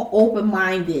they're more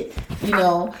open-minded.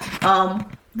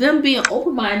 Them being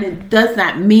open-minded does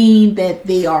not mean that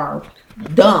they are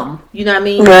dumb. You know what I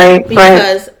mean? Right.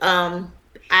 Because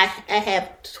I have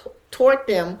taught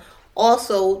them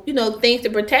also, things to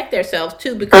protect themselves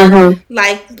too. Because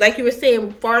like you were saying,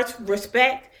 as far as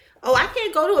respect, I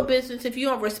can't go to a business if you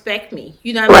don't respect me.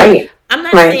 You know what I mean? I'm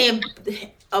not saying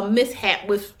a mishap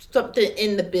with something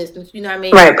in the business. You know what I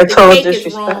mean? Right, but the total cake disrespect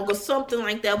is wrong or something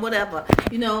like that. Whatever.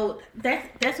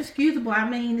 That's excusable. I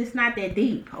mean, it's not that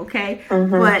deep. Okay,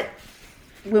 but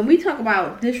when we talk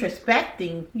about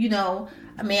disrespecting,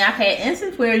 I mean, I've had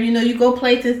instances where, you go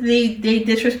places, they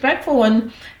disrespectful,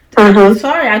 and I'm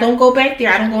sorry, I don't go back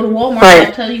there. I don't go to Walmart.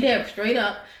 I'll tell you that straight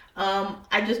up.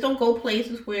 I just don't go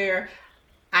places where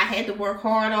I had to work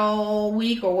hard all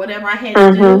week or whatever I had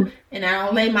to do, and I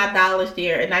don't lay my dollars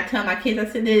there. And I tell my kids, I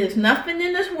said, there's nothing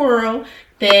in this world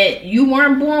that you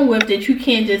weren't born with that you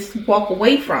can't just walk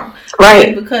away from.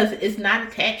 Right. Because it's not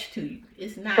attached to you.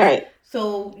 It's not. Right.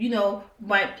 So,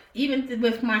 but even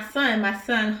with my son,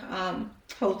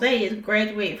 Jose is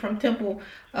graduating from Temple.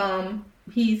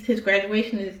 His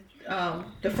graduation is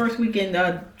the first week in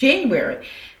January.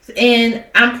 And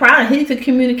I'm proud. He's a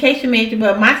communication major,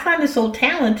 but my son is so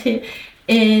talented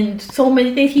in so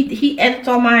many things. He edits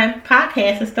all my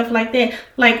podcasts and stuff like that.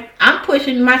 Like, I'm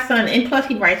pushing my son, and plus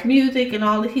he writes music and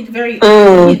all this. He's very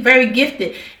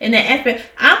gifted in that aspect.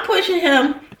 I'm pushing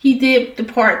him. He did the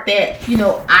part that,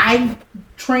 I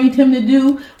trained him to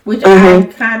do, which I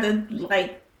kind of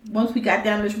like. Once we got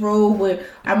down this road where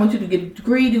I want you to get a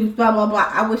degree, blah, blah, blah.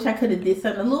 I wish I could have did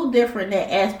something a little different in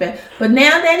that aspect. But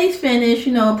now that he's finished,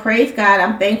 praise God,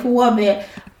 I'm thankful of it.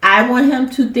 I want him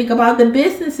to think about the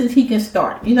businesses he can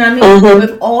start, you know what I mean?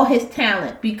 With all his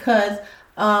talent. Because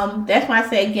that's why I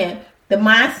say, again, the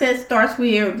mindset starts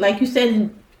where, like you said,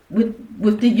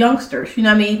 with the youngsters, you know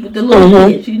what I mean? With the little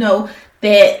kids,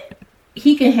 that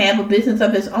he can have a business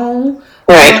of his own.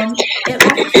 And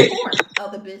also support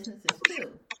other businesses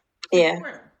too. Yeah.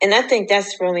 And I think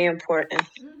that's really important.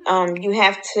 You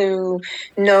have to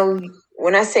know,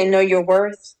 when I say know your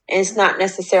worth, it's not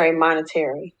necessarily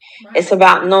monetary. Right. It's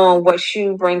about knowing what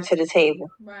you bring to the table.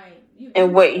 Right.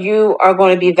 And what you are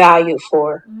going to be valued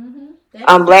for.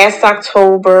 Last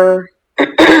October,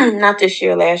 not this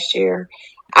year, last year,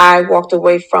 I walked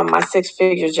away from my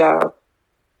 6-figure job.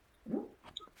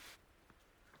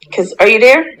 Because, are you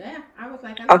there? Yeah, I was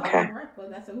like, okay.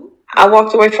 I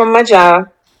walked away from my job.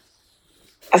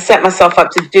 I set myself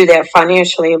up to do that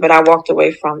financially, but I walked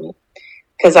away from it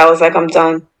because I was like, I'm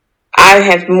done. I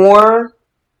have more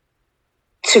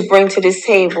to bring to this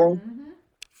table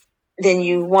than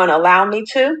you want to allow me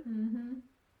to,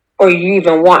 or you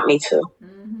even want me to.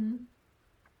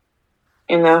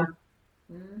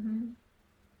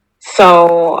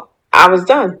 So I was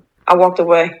done. I walked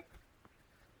away.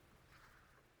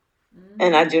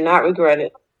 And I do not regret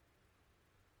it.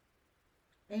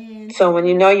 And so when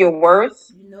you know your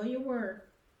worth,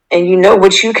 and you know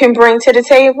what you can bring to the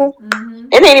table,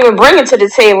 it ain't even bring it to the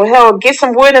table. Hell, get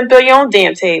some wood and build your own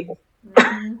damn table.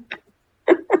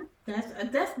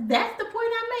 That's the point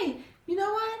I made. You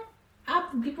know what? I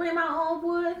bring my own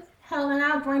wood. Hell, and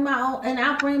I'll bring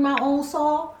my own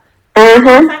saw.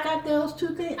 Once I got those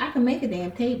two things, I can make a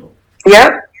damn table.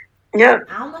 Yep. I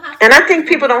don't know how. And I think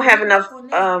people don't have enough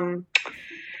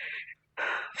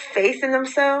faith in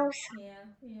themselves. Yeah.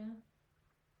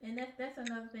 And that's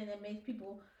another thing that makes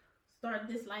people start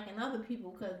disliking other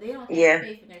people because they don't have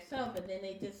faith in themselves, and then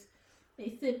they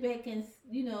sit back and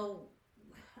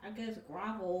I guess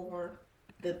grovel over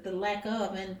the lack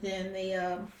of, and then they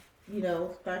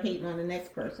start hating on the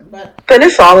next person. But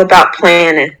it's all about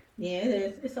planning. Yeah, it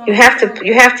is. It's all you have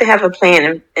to have a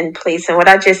plan in place. And what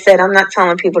I just said, I'm not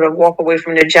telling people to walk away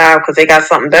from their job because they got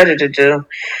something better to do.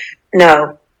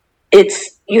 No,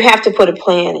 you have to put a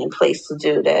plan in place to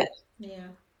do that. Yeah.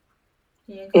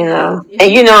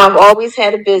 And I've always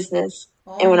had a business.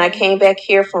 And when I came back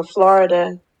here from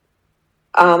Florida,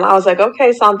 I was like,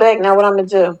 okay, so I'm back. Now what I'm going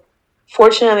to do?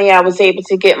 Fortunately, I was able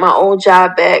to get my old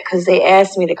job back because they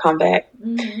asked me to come back.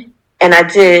 And I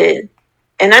did.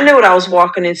 And I knew what I was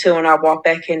walking into when I walked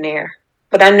back in there.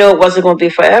 But I knew it wasn't going to be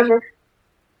forever.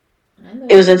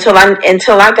 It was until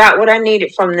I got what I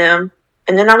needed from them.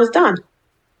 And then I was done.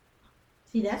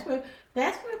 See, that's where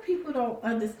people don't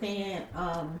understand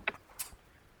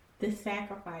the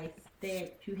sacrifice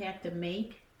that you have to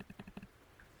make.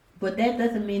 But that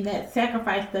doesn't mean that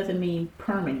sacrifice doesn't mean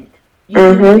permanent.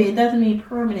 It doesn't mean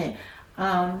permanent.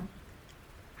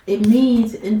 It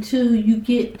means until you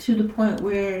get to the point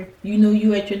where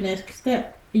you're at your next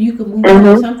step. You can move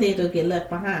on. Some things will get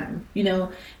left behind, and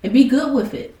be good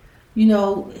with it.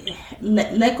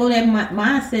 Let go of that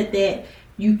mindset that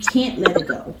you can't let it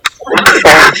go.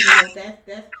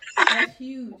 That's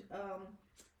huge.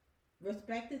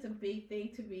 Respect is a big thing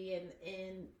to me,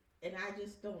 and I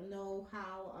just don't know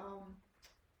how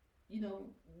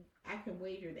I can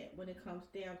wager that when it comes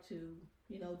down to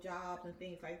jobs and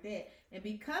things like that. And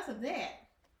because of that,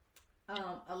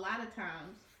 a lot of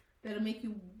times that'll make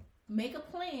you make a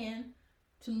plan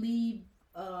to leave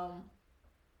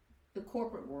the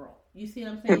corporate world. You see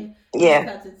what I'm saying? Yeah.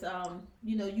 Because it's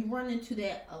you run into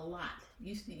that a lot.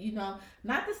 You see,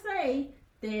 not to say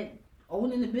that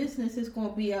owning a business is going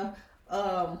to be a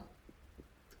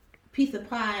piece of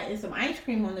pie and some ice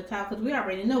cream on the top, because we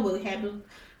already know what happens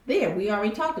there. We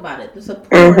already talked about it. The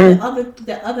support,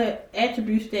 the other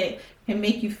attributes that can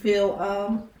make you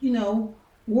feel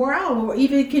wore out, or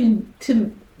even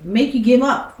to make you give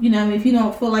up. If you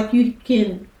don't feel like you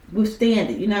can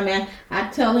withstand it. I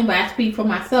tell anybody, I speak for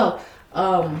myself.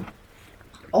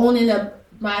 Owning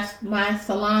my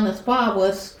salon and spa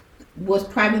was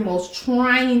probably the most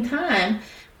trying time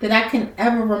that I can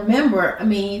ever remember. I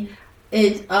mean,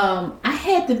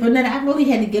 Vernetta, I really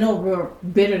had to get over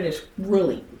bitterness,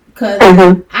 really. Because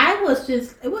I was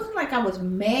just, it wasn't like I was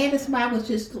mad at somebody, I was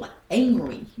just like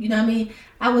angry. You know what I mean?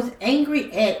 I was angry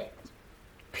at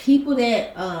people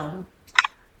that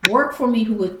worked for me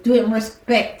who didn't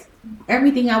respect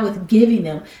everything I was giving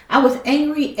them. I was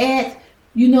angry at,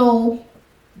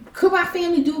 could my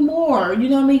family do more? You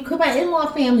know what I mean? Could my in-law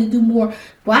family do more?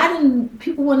 Why didn't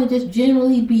people want to just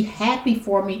generally be happy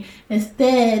for me?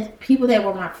 Instead, people that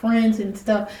were my friends and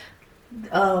stuff,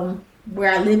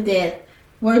 where I lived at,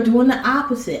 were doing the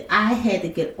opposite. I had to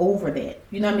get over that.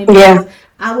 You know what I mean? Because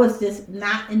I was just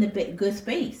not in the good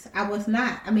space. I was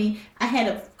not. I mean, I had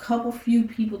a few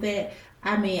people that,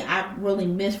 I really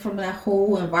missed from that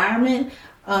whole environment.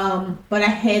 But I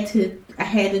had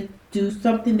to do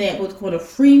something that was going to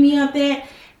free me of that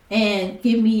and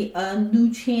give me a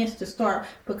new chance to start,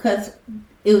 because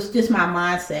it was just my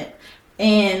mindset.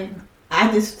 And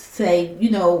I just say,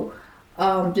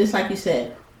 just like you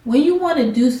said, when you want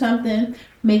to do something,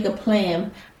 make a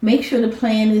plan. Make sure the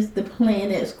plan is the plan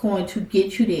that's going to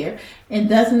get you there and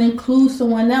doesn't include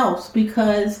someone else,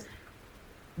 because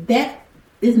that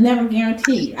is never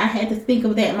guaranteed. I had to think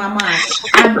of that in my mind.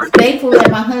 I'm thankful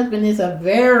that my husband is a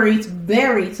very,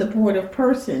 very supportive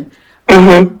person.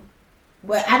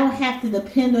 But I don't have to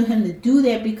depend on him to do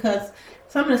that, because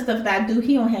some of the stuff that I do,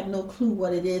 he don't have no clue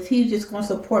what it is. He's just going to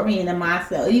support me in the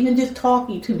mindset, even just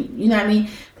talking to me, you know what I mean,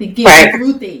 to get me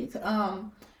through things.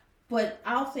 But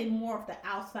I'll say more of the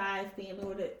outside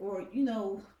family or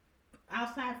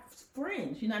outside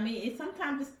friends, you know what I mean? It's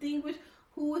sometimes distinguish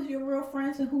who is your real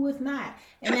friends and who is not.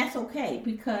 And that's okay,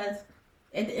 because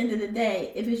at the end of the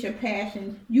day, if it's your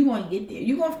passion, you're going to get there.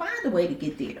 You're going to find a way to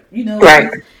get there.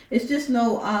 It's just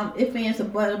no ifs, ands, or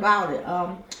buts about it.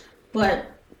 But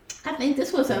I think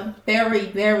this was a very,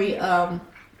 very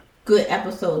good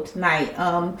episode tonight.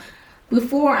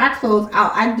 Before I close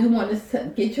out, I do want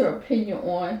to get your opinion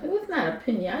on. It was not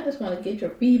opinion. I just want to get your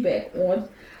feedback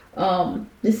on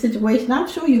this situation. I'm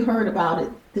sure you heard about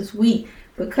it this week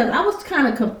because I was kind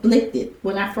of conflicted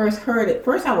when I first heard it.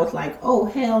 First, I was like, "Oh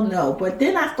hell no!" But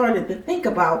then I started to think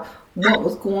about what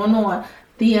was going on.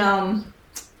 The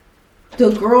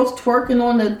girls twerking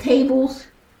on the tables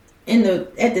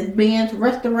at the man's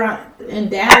restaurant in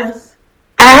Dallas.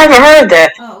 I haven't heard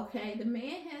that. Oh, okay. The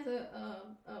man has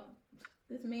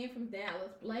this man from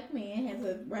Dallas, black man, has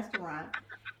a restaurant,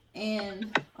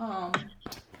 and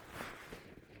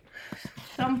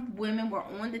some women were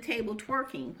on the table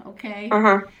twerking. Okay.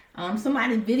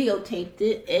 Somebody videotaped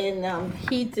it, and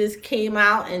he just came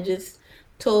out and just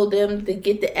told them to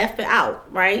get the F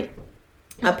out. Right.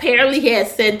 Apparently, he had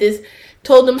said this,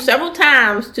 told them several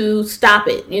times to stop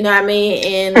it. You know what I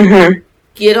mean? And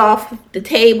get off the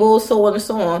table, so on and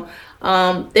so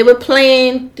on. They were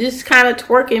playing this kind of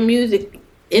twerking music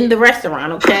in the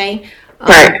restaurant, okay?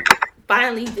 Right.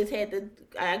 Finally, he just had to,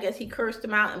 I guess he cursed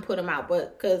him out and put him out,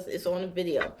 but because it's on the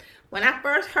video. When I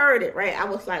first heard it, right, I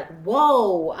was like,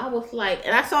 whoa. I was like,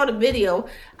 and I saw the video,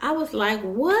 I was like,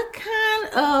 what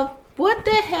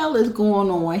the hell is going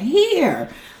on here?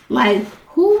 Like,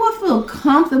 who would feel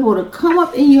comfortable to come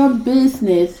up in your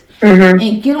business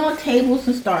and get on tables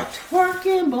and start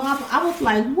twerking, blah, blah. I was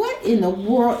like, what in the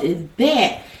world is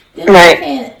that? Then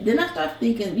I started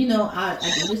thinking, you know, I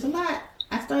do this a lot.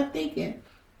 I started thinking,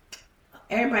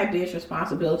 everybody bears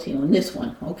responsibility on this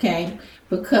one, okay?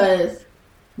 Because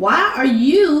why are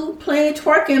you playing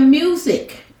twerking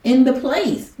music in the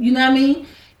place? You know what I mean?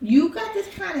 You got this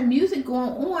kind of music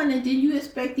going on, and then you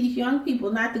expect these young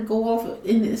people not to go off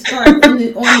and start on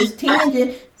this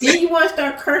tangent. Then you want to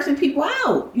start cursing people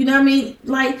out. You know what I mean?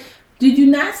 Like, did you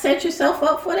not set yourself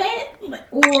up for that? Like,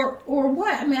 or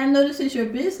what? I mean, I know this is your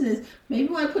business. Maybe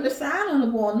you want to put a sign on the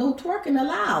wall, no twerking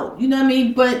allowed. You know what I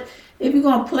mean? But if you're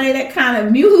going to play that kind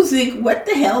of music, what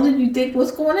the hell did you think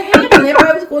was going to happen?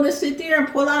 Everybody was going to sit there and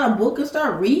pull out a book and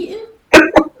start reading?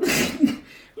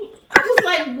 I was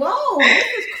like, whoa, this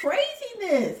is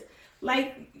craziness.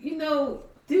 Like, you know,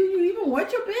 do you even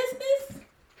want your business?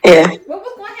 Yeah. What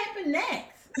was going to happen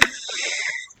next?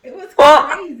 It was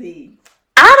crazy.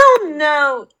 I don't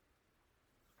know.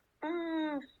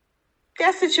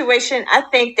 That situation, I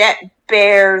think that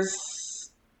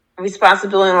bears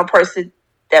responsibility on a person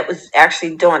that was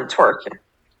actually doing twerking.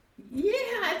 Yeah,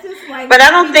 I just like. But I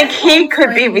don't think he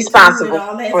could be responsible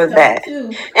for that.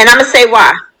 And I'm going to say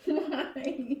why.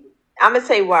 I'm going to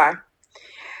say why.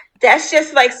 That's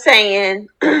just like saying,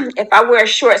 if I wear a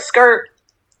short skirt,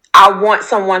 I want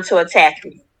someone to attack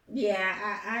me.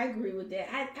 Yeah, I agree with that.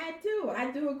 I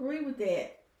do agree with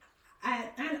that.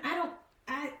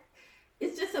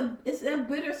 It's a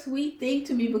bittersweet thing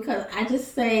to me because I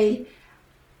just say,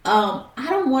 I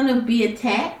don't want to be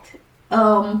attacked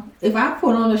if I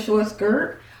put on a short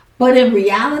skirt. But in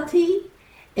reality,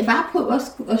 if I put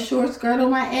a short skirt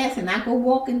on my ass and I go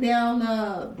walking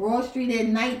down Broad Street at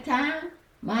nighttime,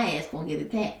 my ass gonna get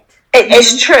attacked.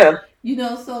 It's true. You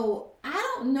know, so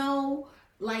I don't know.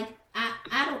 Like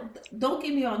I don't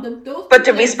get me on those. But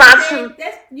the responsibility,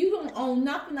 that's you don't own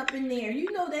nothing up in there.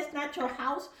 You know that's not your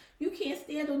house. You can't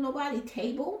stand on nobody's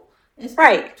table and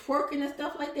start twerking and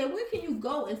stuff like that. Where can you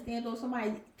go and stand on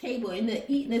somebody's table in the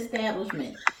eating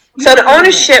establishment? So the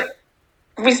ownership,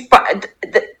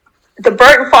 the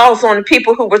burden falls on the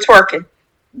people who were twerking.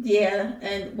 Yeah,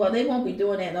 and well, they won't be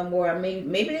doing that no more. I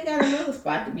mean, maybe they got another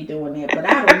spot to be doing that, but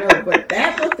I don't know. But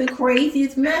that was the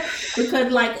craziest mess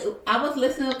because, like, I was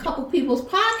listening to a couple people's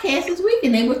podcasts this week,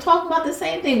 and they were talking about the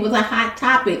same thing. It was a hot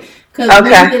topic because when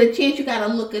you get a chance, you got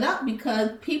to look it up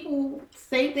because people,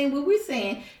 same thing what we're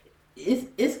saying.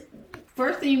 It's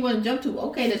first thing you want to jump to.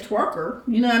 Okay, the twerker,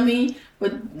 you know what I mean?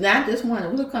 But not just one; it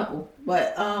was a couple.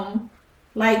 But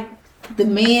like. The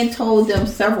man told them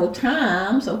several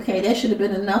times, okay, that should have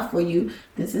been enough for you.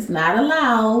 This is not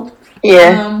allowed.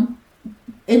 Yeah.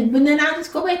 But then I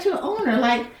just go back to the owner.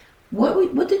 Like,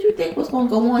 what did you think was going to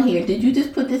go on here? Did you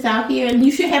just put this out here? And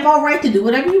you should have all right to do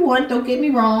whatever you want. Don't get me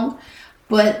wrong.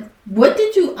 But what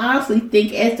did you honestly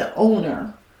think as the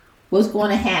owner was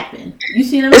going to happen? You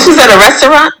see what I mean? This was at a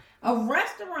restaurant? A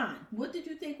restaurant. What did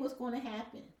you think was going to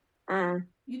happen?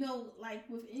 You know, like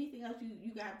with anything else,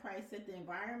 you got to probably set the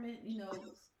environment, you know,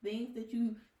 things that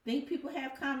you think people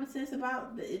have common sense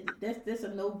about. That's a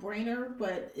no-brainer,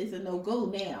 but it's a no-go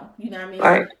now. You know what I mean?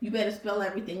 Right. You better spell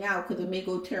everything out because it may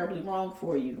go terribly wrong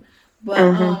for you. But,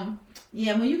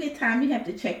 yeah, when you get time, you have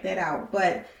to check that out.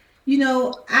 But, you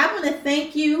know, I want to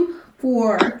thank you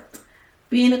for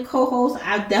being a co-host.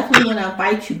 I definitely want to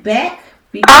invite you back I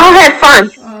because had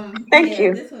fun. Thank yeah,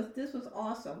 you. this was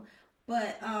awesome.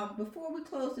 But before we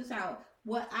close this out,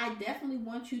 what I definitely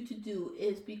want you to do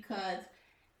is because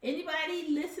anybody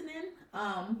listening,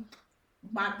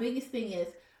 my biggest thing is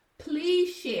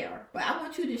please share. But I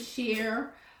want you to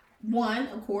share one,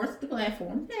 of course, the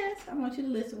platform. Yes, I want you to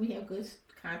listen. We have good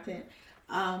content.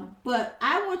 But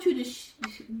I want you to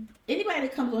anybody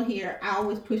that comes on here, I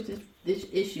always push this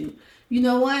issue. You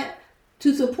know what?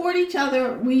 To support each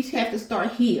other, we have to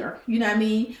start here. You know what I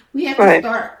mean? We have to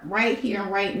start right here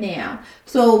and right now.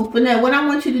 So, but now what I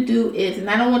want you to do is, and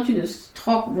I don't want you to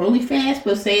talk really fast,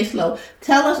 but say it slow.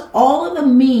 Tell us all of the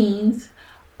means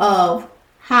of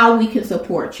how we can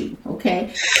support you.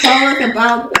 Okay? Tell us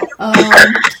about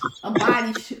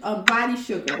body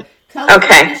sugar. Tell us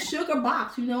about the sugar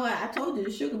box. You know what? I told you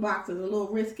the sugar box is a little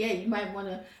risque. You might want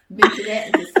to venture that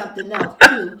into something else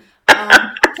too.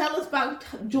 Tell us about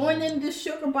joining the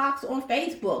sugar box on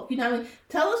Facebook. You know what I mean?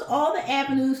 Tell us all the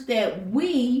avenues that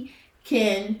we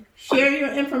can share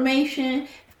your information,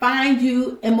 find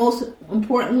you, and most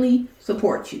importantly,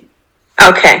 support you.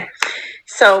 Okay.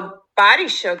 So, Body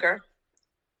Sugar,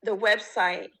 the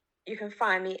website, you can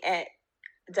find me at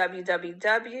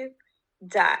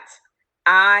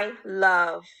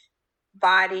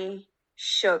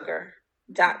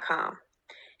www.iloveBodySugar.com.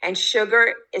 And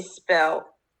sugar is spelled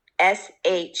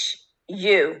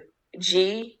SHUGAR.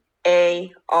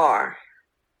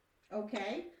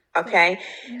 Okay. Okay.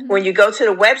 When you go to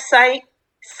the website,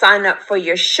 sign up for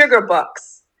your sugar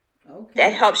bucks. Okay.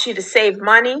 That helps you to save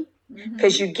money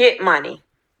because you get money.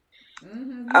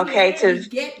 Okay,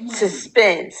 to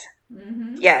spend.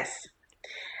 Yes.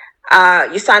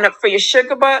 You sign up for your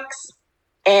sugar bucks,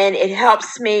 and it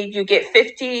helps me. You get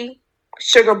 50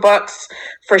 sugar bucks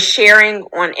for sharing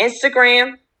on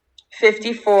Instagram,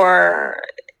 50 for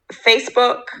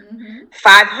Facebook,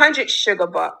 500 sugar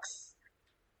bucks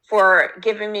for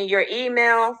giving me your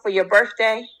email for your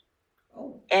birthday.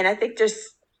 And I think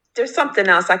there's something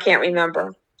else I can't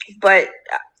remember, but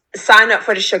sign up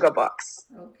for the sugar bucks.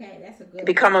 Okay, that's a good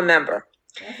Become a member.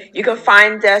 You can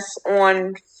find us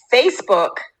on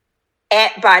Facebook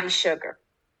at Body Sugar,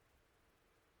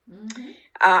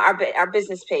 our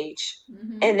business page.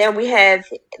 And then we have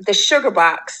the Sugar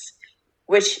Box,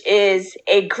 which is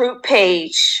a group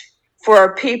page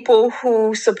for people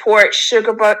who support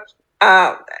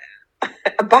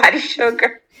Body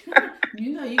Sugar.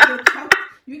 You know,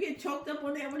 you get choked up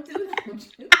on that one too.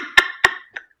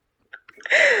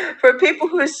 For people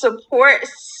who support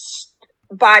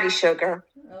Body Sugar,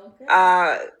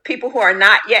 people who are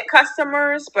not yet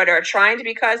customers but are trying to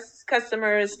be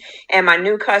customers, and my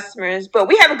new customers. But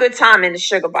we have a good time in the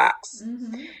Sugar Box.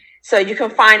 So you can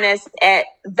find us at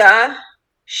the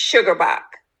Sugar Box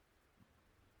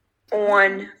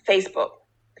on Facebook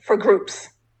for groups.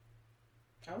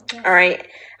 Okay. All right.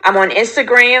 I'm on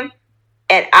Instagram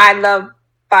at I Love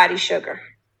Body Sugar.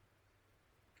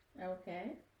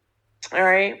 Okay. All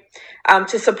right.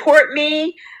 To support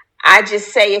me, I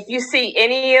just say if you see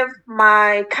any of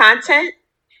my content,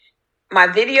 my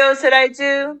videos that I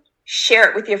do, share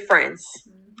it with your friends.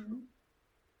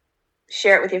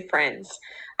 Share it with your friends.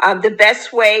 The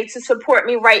best way to support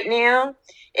me right now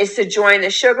is to join the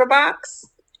Sugar Box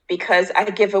because I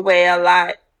give away a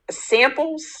lot of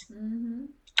samples.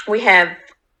 We have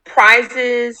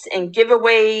prizes and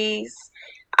giveaways.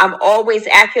 I'm always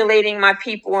accolating my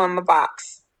people on my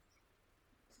box.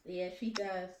 Yeah, she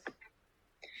does.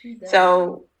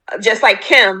 So just like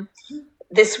Kim,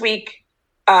 this week,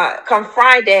 come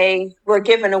Friday, we're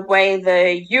giving away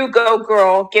the You Go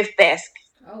Girl gift basket.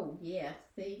 Oh, yeah.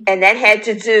 See? And that had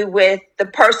to do with the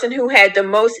person who had the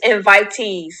most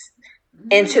invitees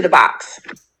into the box.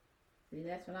 See,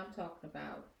 that's what I'm talking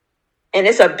about. And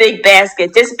it's a big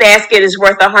basket. This basket is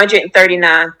worth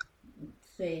 $139.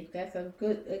 See, that's a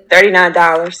good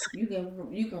 $39. You can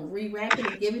rewrap it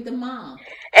and give it to mom.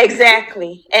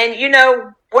 Exactly. And you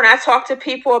know, when I talk to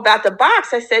people about the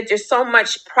box, I said there's so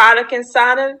much product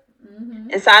inside of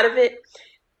it.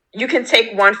 You can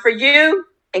take one for you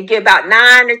and give about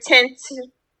 9 or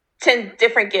 10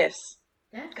 different gifts.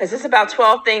 Because it's about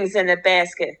 12 things in the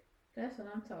basket. That's what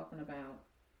I'm talking about.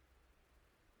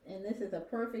 And this is a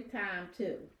perfect time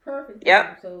too. Perfect time.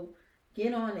 Yep. So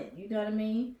get on it. You know what I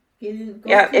mean? Go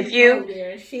if you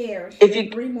there and share. If you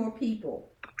bring more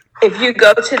people. If you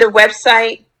go to the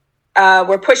website,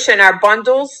 we're pushing our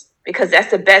bundles because that's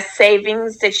the best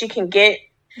savings that you can get.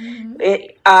 And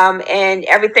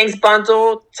everything's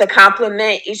bundled to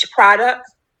complement each product,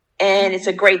 and it's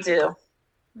a great deal.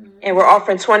 And we're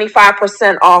offering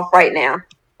 25% off right now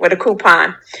with a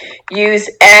coupon. Use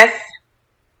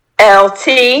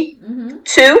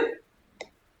FLT2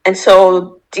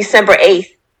 until December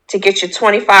 8th to get you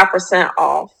 25%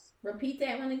 off. Repeat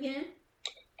that one again.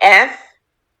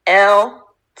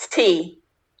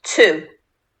 FLT2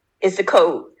 is the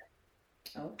code.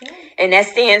 Okay. And that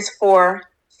stands for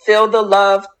Feel the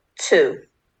Love 2.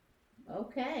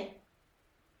 Okay.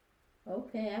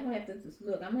 Okay, I'm gonna have to just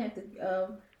look. I'm gonna have to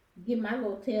get my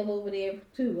little tail over there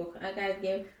too. I gotta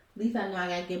give. At least I know I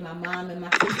gotta give my mom and my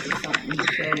sister something.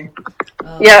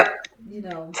 So, yep. You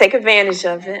know, take advantage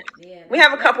of it. Yeah, we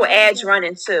have a couple ads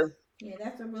running too. Yeah,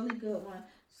 that's a really good one.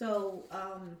 So,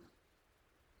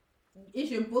 is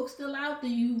your book still out? Do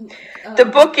you? The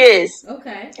book is.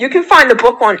 Okay. You can find the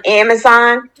book on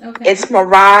Amazon. Okay. It's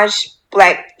Mirage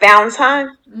Black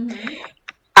Valentine. Mm-hmm.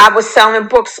 I was selling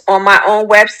books on my own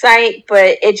website,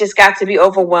 but it just got to be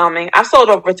overwhelming. I've sold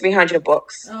over 300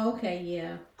 books. Oh, okay,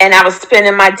 yeah. And I was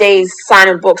spending my days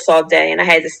signing books all day, and I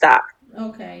had to stop.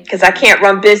 Okay. Because I can't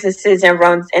run businesses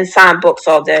and sign books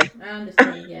all day. I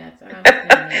understand, yes. I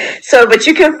understand. So, but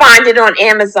you can find it on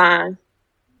Amazon.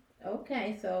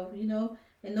 Okay, so,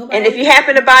 and if you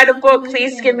happen to buy the book,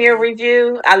 please give me a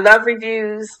review. I love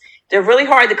reviews. They're really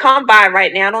hard to come by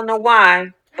right now. I don't know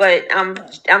why, but I'm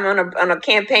on a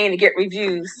campaign to get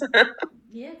reviews.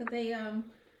 Yeah, because they I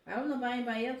don't know about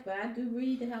anybody else, but I do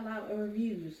read the hell out of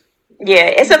reviews. Yeah,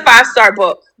 it's a 5-star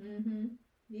book. Mhm.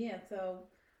 Yeah, so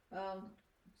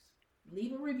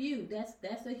leave a review.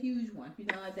 That's a huge one.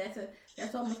 That's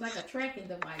almost like a tracking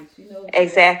device.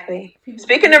 Exactly.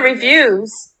 Speaking of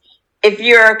reviews. If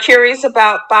you're curious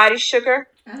about body sugar,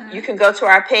 you can go to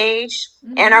our page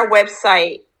and our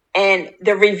website, and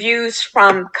the reviews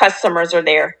from customers are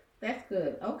there. That's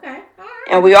good. Okay. All right.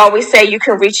 And we always say you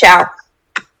can reach out.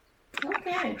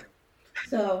 Okay.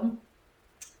 So,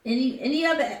 any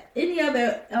other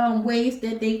ways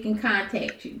that they can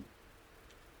contact you?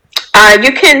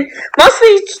 You can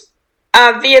mostly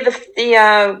via the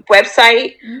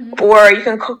website, or you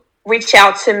can reach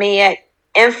out to me at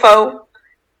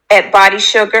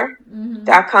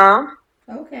info@bodysugar.com.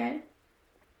 Okay.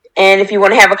 And if you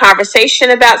want to have a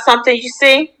conversation about something you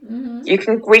see, you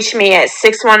can reach me at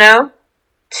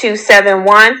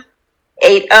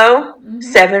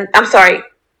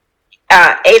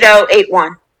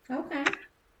 610-271-8081. Okay.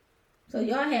 So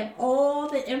y'all have all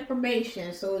the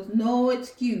information, so it's no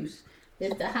excuse.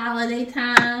 It's the holiday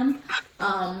time.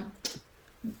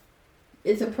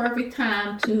 It's a perfect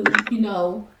time to,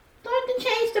 start to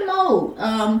change the mode.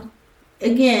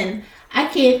 Again, I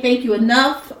can't thank you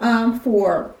enough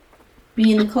for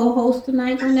being the co-host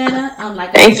tonight, Vernetta.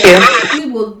 Thank you. We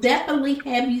will definitely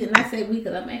have you, and I say we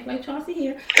because I'm acting like Chauncey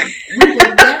here. We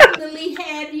will definitely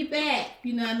have you back.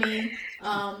 You know what I mean?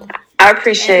 I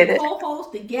appreciate it.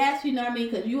 Co-host, the guest, you know what I mean?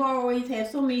 Because you always have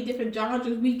so many different genres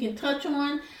we can touch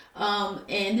on.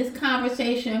 And this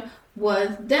conversation was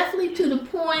definitely to the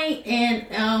point, and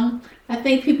I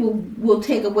think people will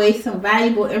take away some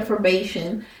valuable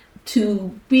information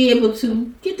to be able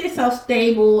to get themselves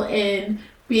stable and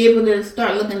be able to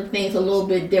start looking at things a little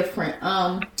bit different.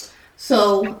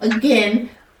 So again,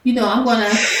 I'm going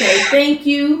to say thank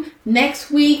you.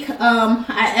 Next week, our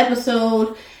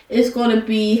episode is going to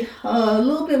be a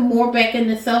little bit more back in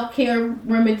the self-care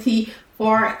remedy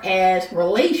far as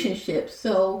relationships.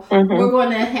 So we're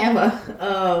going to have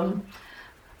a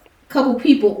couple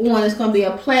people on. It's going to be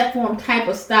a platform type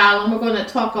of style, and we're going to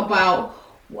talk about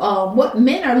what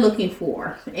men are looking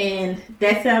for. And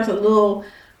that sounds a little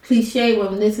cliche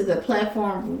when this is a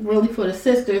platform really for the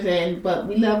sisters, but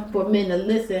we love for men to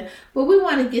listen. But we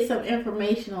want to get some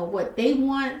information on what they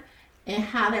want and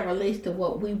how that relates to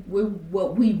what we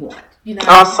want.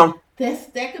 Awesome.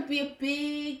 That could be a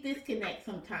big disconnect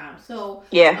sometimes. So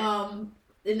yeah.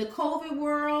 In the COVID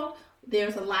world,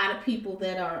 there's a lot of people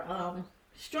that are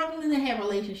struggling to have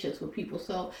relationships with people.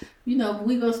 So, we're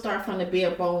going to start from the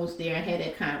bare bones there and have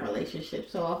that kind of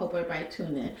relationship. So I hope everybody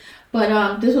tune in.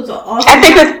 But this was an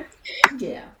awesome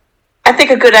I think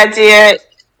a good idea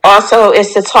also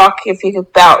is to talk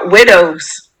about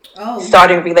widows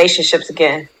starting relationships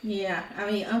again. Yeah. I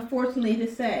mean, unfortunately to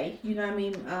say,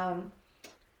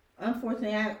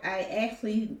 unfortunately, I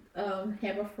actually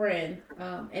have a friend,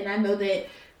 and I know that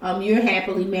you're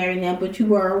happily married now, but you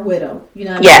were a widow.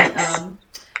 Yes.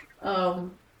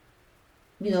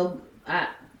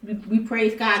 We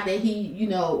praise God that He,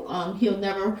 He'll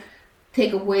never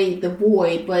take away the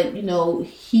void, but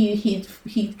He's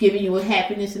giving you a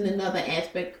happiness in another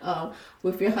aspect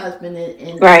with your husband,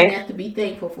 and right. You have to be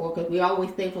thankful for, because we're always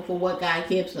thankful for what God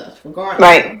gives us,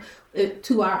 regardless of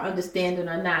to our understanding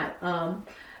or not.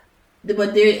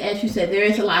 But there, as you said, there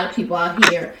is a lot of people out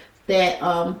here that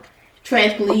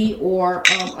tragically or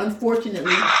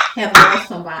unfortunately have lost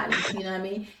somebody. You know what I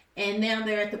mean? And now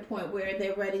they're at the point where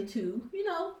they're ready to,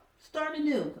 start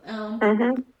anew.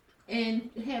 And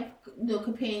have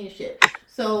companionship.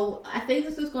 So I think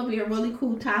this is going to be a really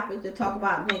cool topic to talk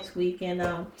about next week.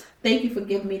 And thank you for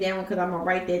giving me that one, because I'm going to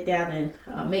write that down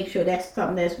and make sure that's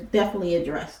something that's definitely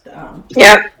addressed.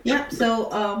 Yep.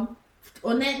 So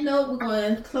on that note, we're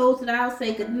going to close it out.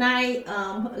 Say good night.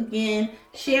 Again,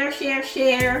 share.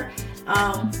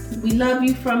 We love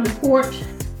you from the porch.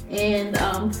 And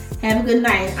have a good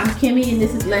night. I'm Kimmy, and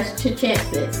this is Let's Chit Chat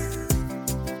Set.